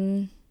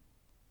Question.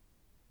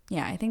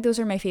 Yeah, I think those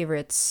are my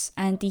favorites.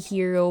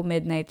 Antihero,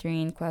 Midnight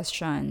Rain,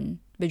 Question,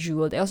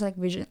 Bejeweled. I also like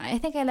Vision. I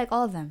think I like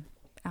all of them,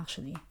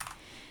 actually.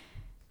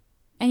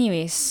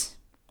 Anyways,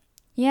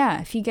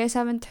 yeah, if you guys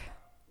haven't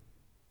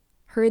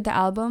heard the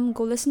album,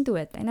 go listen to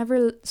it. I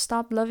Never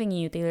Stop Loving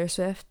You, Taylor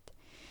Swift.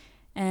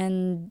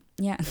 And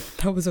yeah,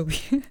 that was a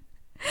weird.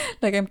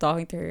 Like I'm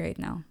talking to her right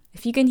now.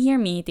 If you can hear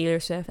me, Taylor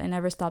Swift, I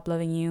Never Stop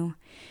Loving You.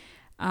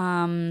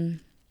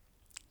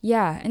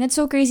 Yeah, and it's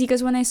so crazy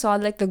because when I saw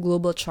like the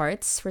global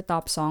charts for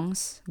top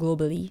songs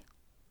globally,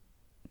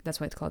 that's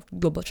why it's called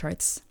global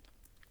charts.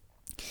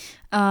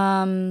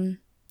 Puro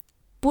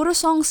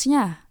songs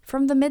niya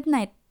from the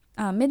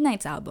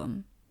Midnight's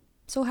album.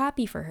 So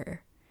happy for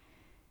her.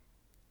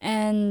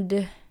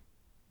 And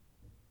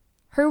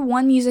her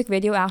one music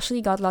video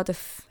actually got a lot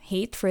of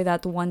hate for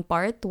that one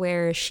part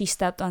where she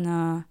stepped on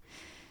a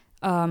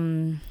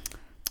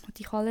what do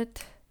you call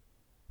it?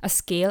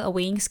 A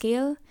weighing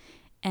scale,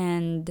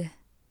 and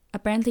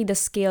apparently the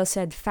scale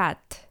said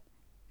fat.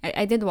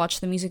 I did watch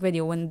the music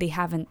video when they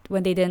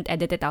didn't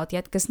edit it out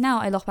yet, because now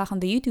I look back on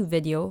the YouTube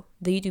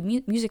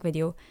music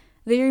video,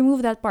 they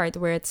removed that part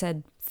where it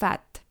said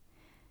fat.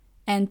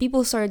 And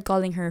people started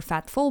calling her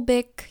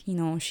fatphobic,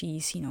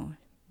 she's,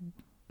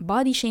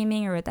 body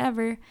shaming or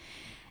whatever.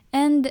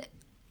 And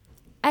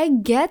I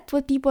get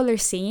what people are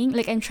saying.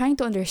 Like, I'm trying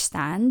to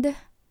understand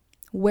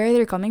where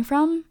they're coming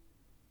from.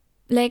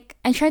 Like,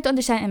 I'm trying to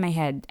understand in my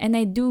head. And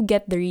I do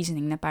get the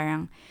reasoning na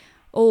parang,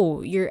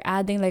 oh, you're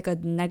adding like a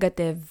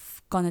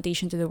negative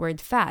connotation to the word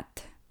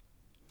fat.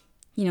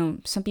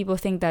 Some people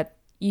think that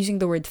using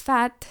the word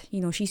fat,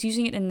 she's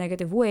using it in a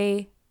negative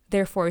way,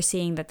 therefore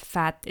saying that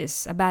fat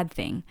is a bad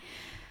thing.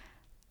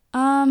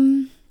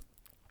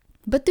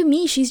 But to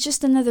me, she's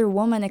just another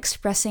woman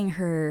expressing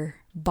her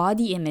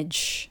body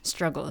image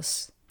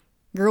struggles.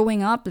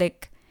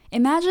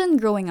 Imagine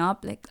growing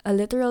up like a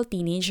literal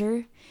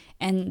teenager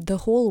and the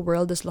whole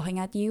world is looking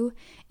at you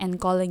and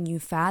calling you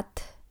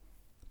fat,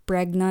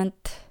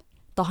 pregnant,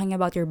 talking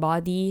about your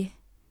body,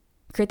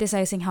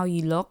 criticizing how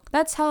you look.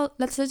 That's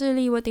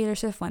literally what Taylor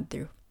Swift went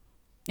through.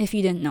 If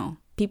you didn't know,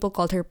 people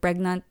called her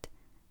pregnant,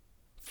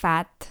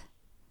 fat,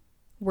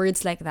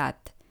 words like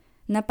that.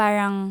 Na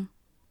parang,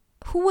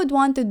 who would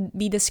want to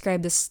be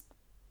described as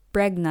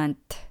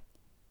pregnant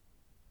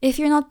if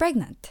you're not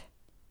pregnant?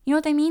 You know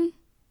what I mean?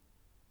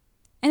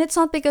 And it's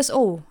not because,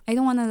 I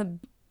don't want to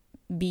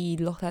be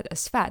looked at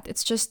as fat.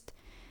 It's just,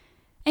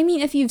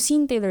 if you've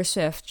seen Taylor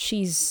Swift,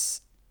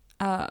 she's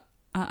a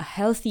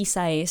healthy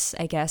size,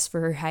 I guess,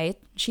 for her height.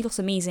 She looks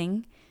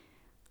amazing.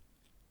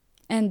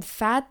 And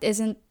fat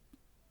isn't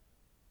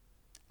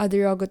a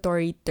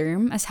derogatory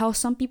term as how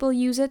some people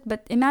use it,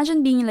 but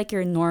imagine being like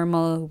your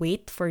normal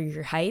weight for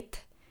your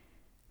height,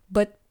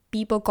 but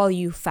people call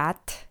you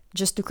fat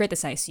just to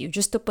criticize you,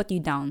 just to put you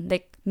down,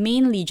 like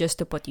mainly just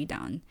to put you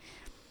down.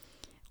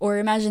 Or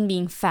imagine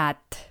being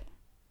fat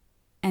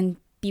and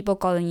people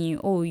calling you,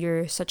 oh,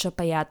 you're such a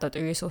payatot, or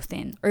you're so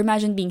thin. Or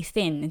imagine being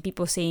thin and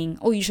people saying,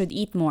 oh, you should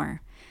eat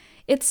more.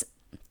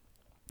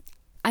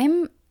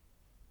 I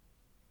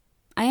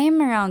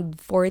am around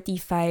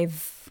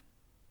 45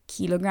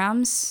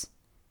 kilograms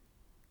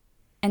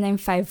and I'm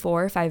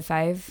 5'4",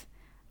 5'5".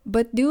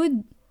 But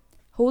dude,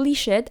 holy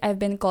shit, I've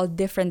been called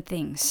different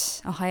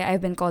things. Okay,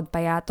 I've been called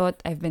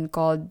payatot, I've been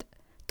called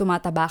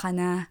tumataba ka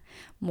na,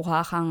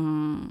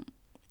 mukhang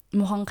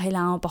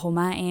kailangan mo pa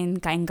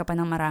kumain, kain ka pa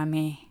ng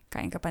marami,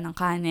 kain ka pa ng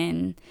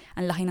kanin,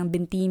 ang laki ng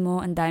binti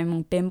mo, ang dami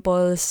mong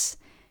pimples,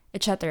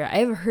 etc.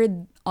 I've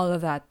heard all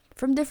of that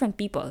from different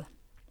people.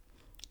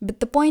 But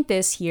the point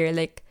is here,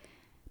 like,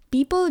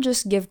 people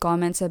just give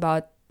comments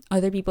about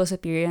other people's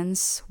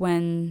appearance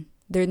when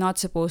they're not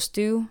supposed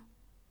to,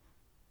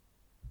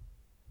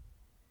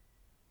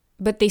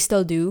 but they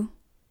still do.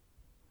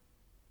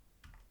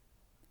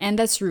 And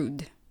that's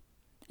rude.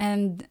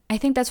 And I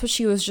think that's what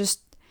she was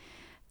just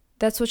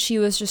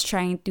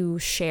trying to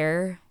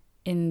share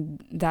in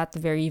that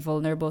very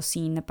vulnerable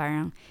scene na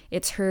parang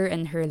it's her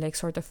and her like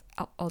sort of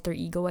alter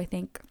ego, I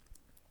think.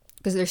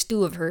 Because there's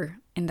two of her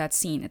in that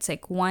scene. It's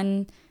like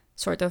one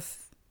sort of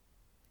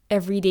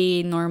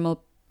everyday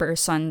normal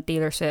person,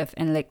 Taylor Swift,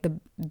 and like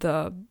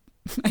the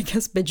I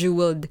guess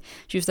bejeweled.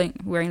 She was like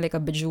wearing like a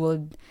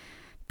bejeweled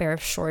pair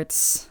of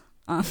shorts.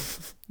 Um,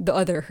 the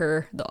other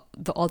her,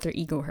 the alter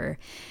ego her,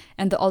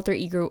 and the alter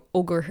ego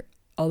ogre,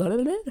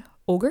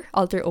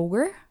 alter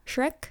ogre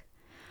Shrek,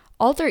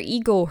 alter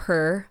ego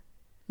her,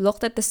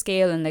 looked at the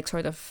scale and like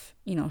sort of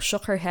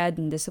shook her head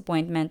in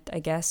disappointment, I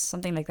guess,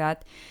 something like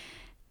that.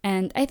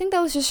 And I think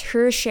that was just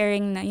her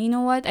sharing na, you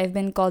know what, I've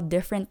been called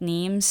different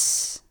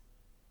names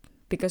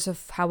because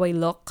of how I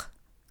look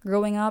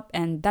growing up,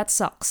 and that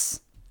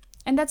sucks.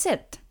 And that's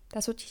it.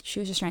 That's what she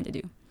was just trying to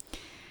do.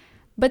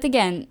 But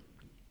again,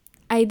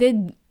 I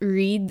did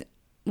read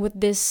with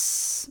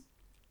this,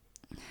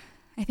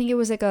 I think it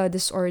was like a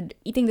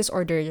eating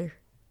disorder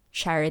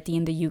charity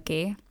in the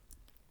UK.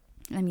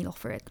 Let me look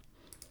for it.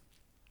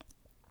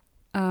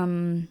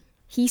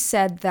 He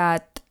said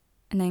that,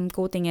 and I'm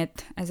quoting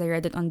it as I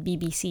read it on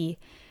BBC.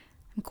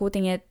 I'm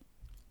quoting it.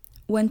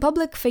 When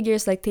public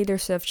figures like Taylor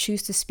Swift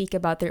choose to speak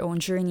about their own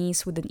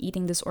journeys with an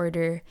eating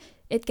disorder,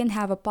 it can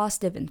have a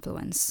positive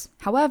influence.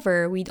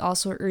 However, we'd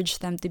also urge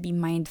them to be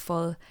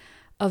mindful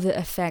of the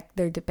effect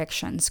their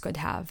depictions could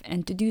have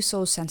and to do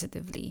so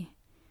sensitively.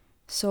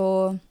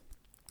 So,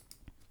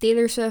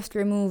 Taylor Swift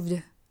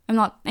removed,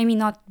 not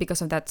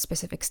because of that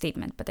specific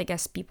statement, but I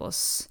guess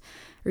people's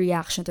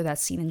reaction to that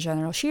scene in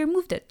general. She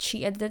removed it.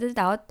 She edited it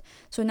out.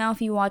 So now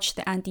if you watch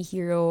the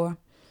Anti-Hero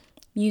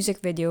music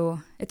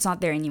video, it's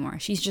not there anymore.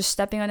 She's just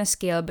stepping on a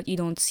scale, but you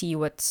don't see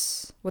what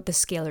the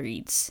scale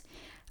reads.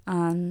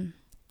 And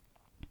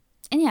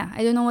yeah,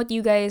 I don't know what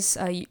you guys,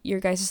 your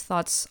guys'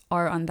 thoughts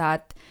are on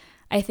that.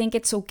 I think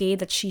it's okay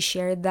that she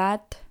shared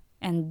that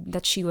and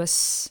that she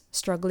was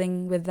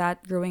struggling with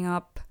that growing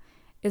up.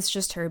 It's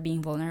just her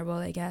being vulnerable,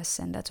 I guess,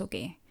 and that's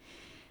okay.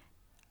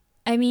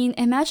 I mean,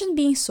 imagine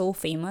being so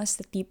famous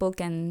that people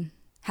can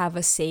have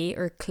a say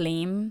or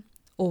claim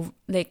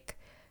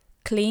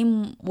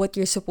what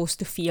you're supposed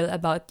to feel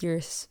about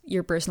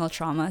your personal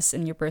traumas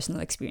and your personal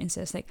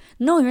experiences. Like,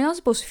 no, you're not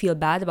supposed to feel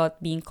bad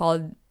about being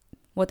called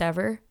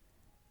whatever.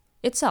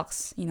 It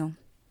sucks,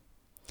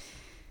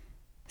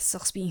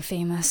 Sucks being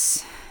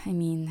famous. I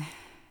mean,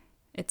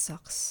 it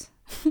sucks.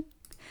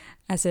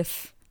 as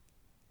if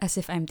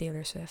I'm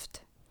Taylor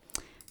Swift.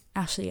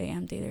 Actually, I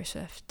am Taylor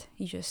Swift.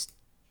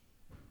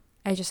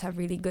 I just have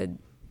really good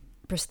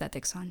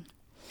prosthetics on.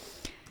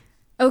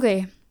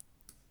 Okay.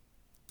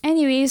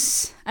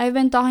 Anyways, I've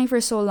been talking for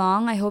so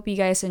long. I hope you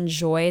guys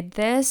enjoyed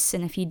this.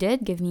 And if you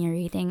did, give me a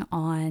rating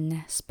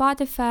on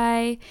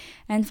Spotify.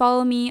 And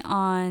follow me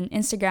on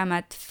Instagram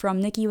at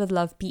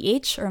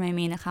FromNikkiWithLovePH or my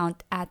main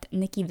account at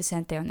Nikki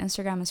Vicente on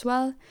Instagram as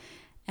well.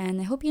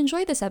 And I hope you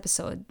enjoyed this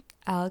episode.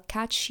 I'll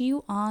catch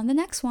you on the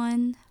next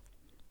one.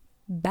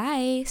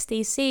 Bye.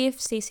 Stay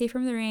safe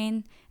from the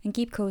rain, and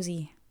keep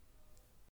cozy.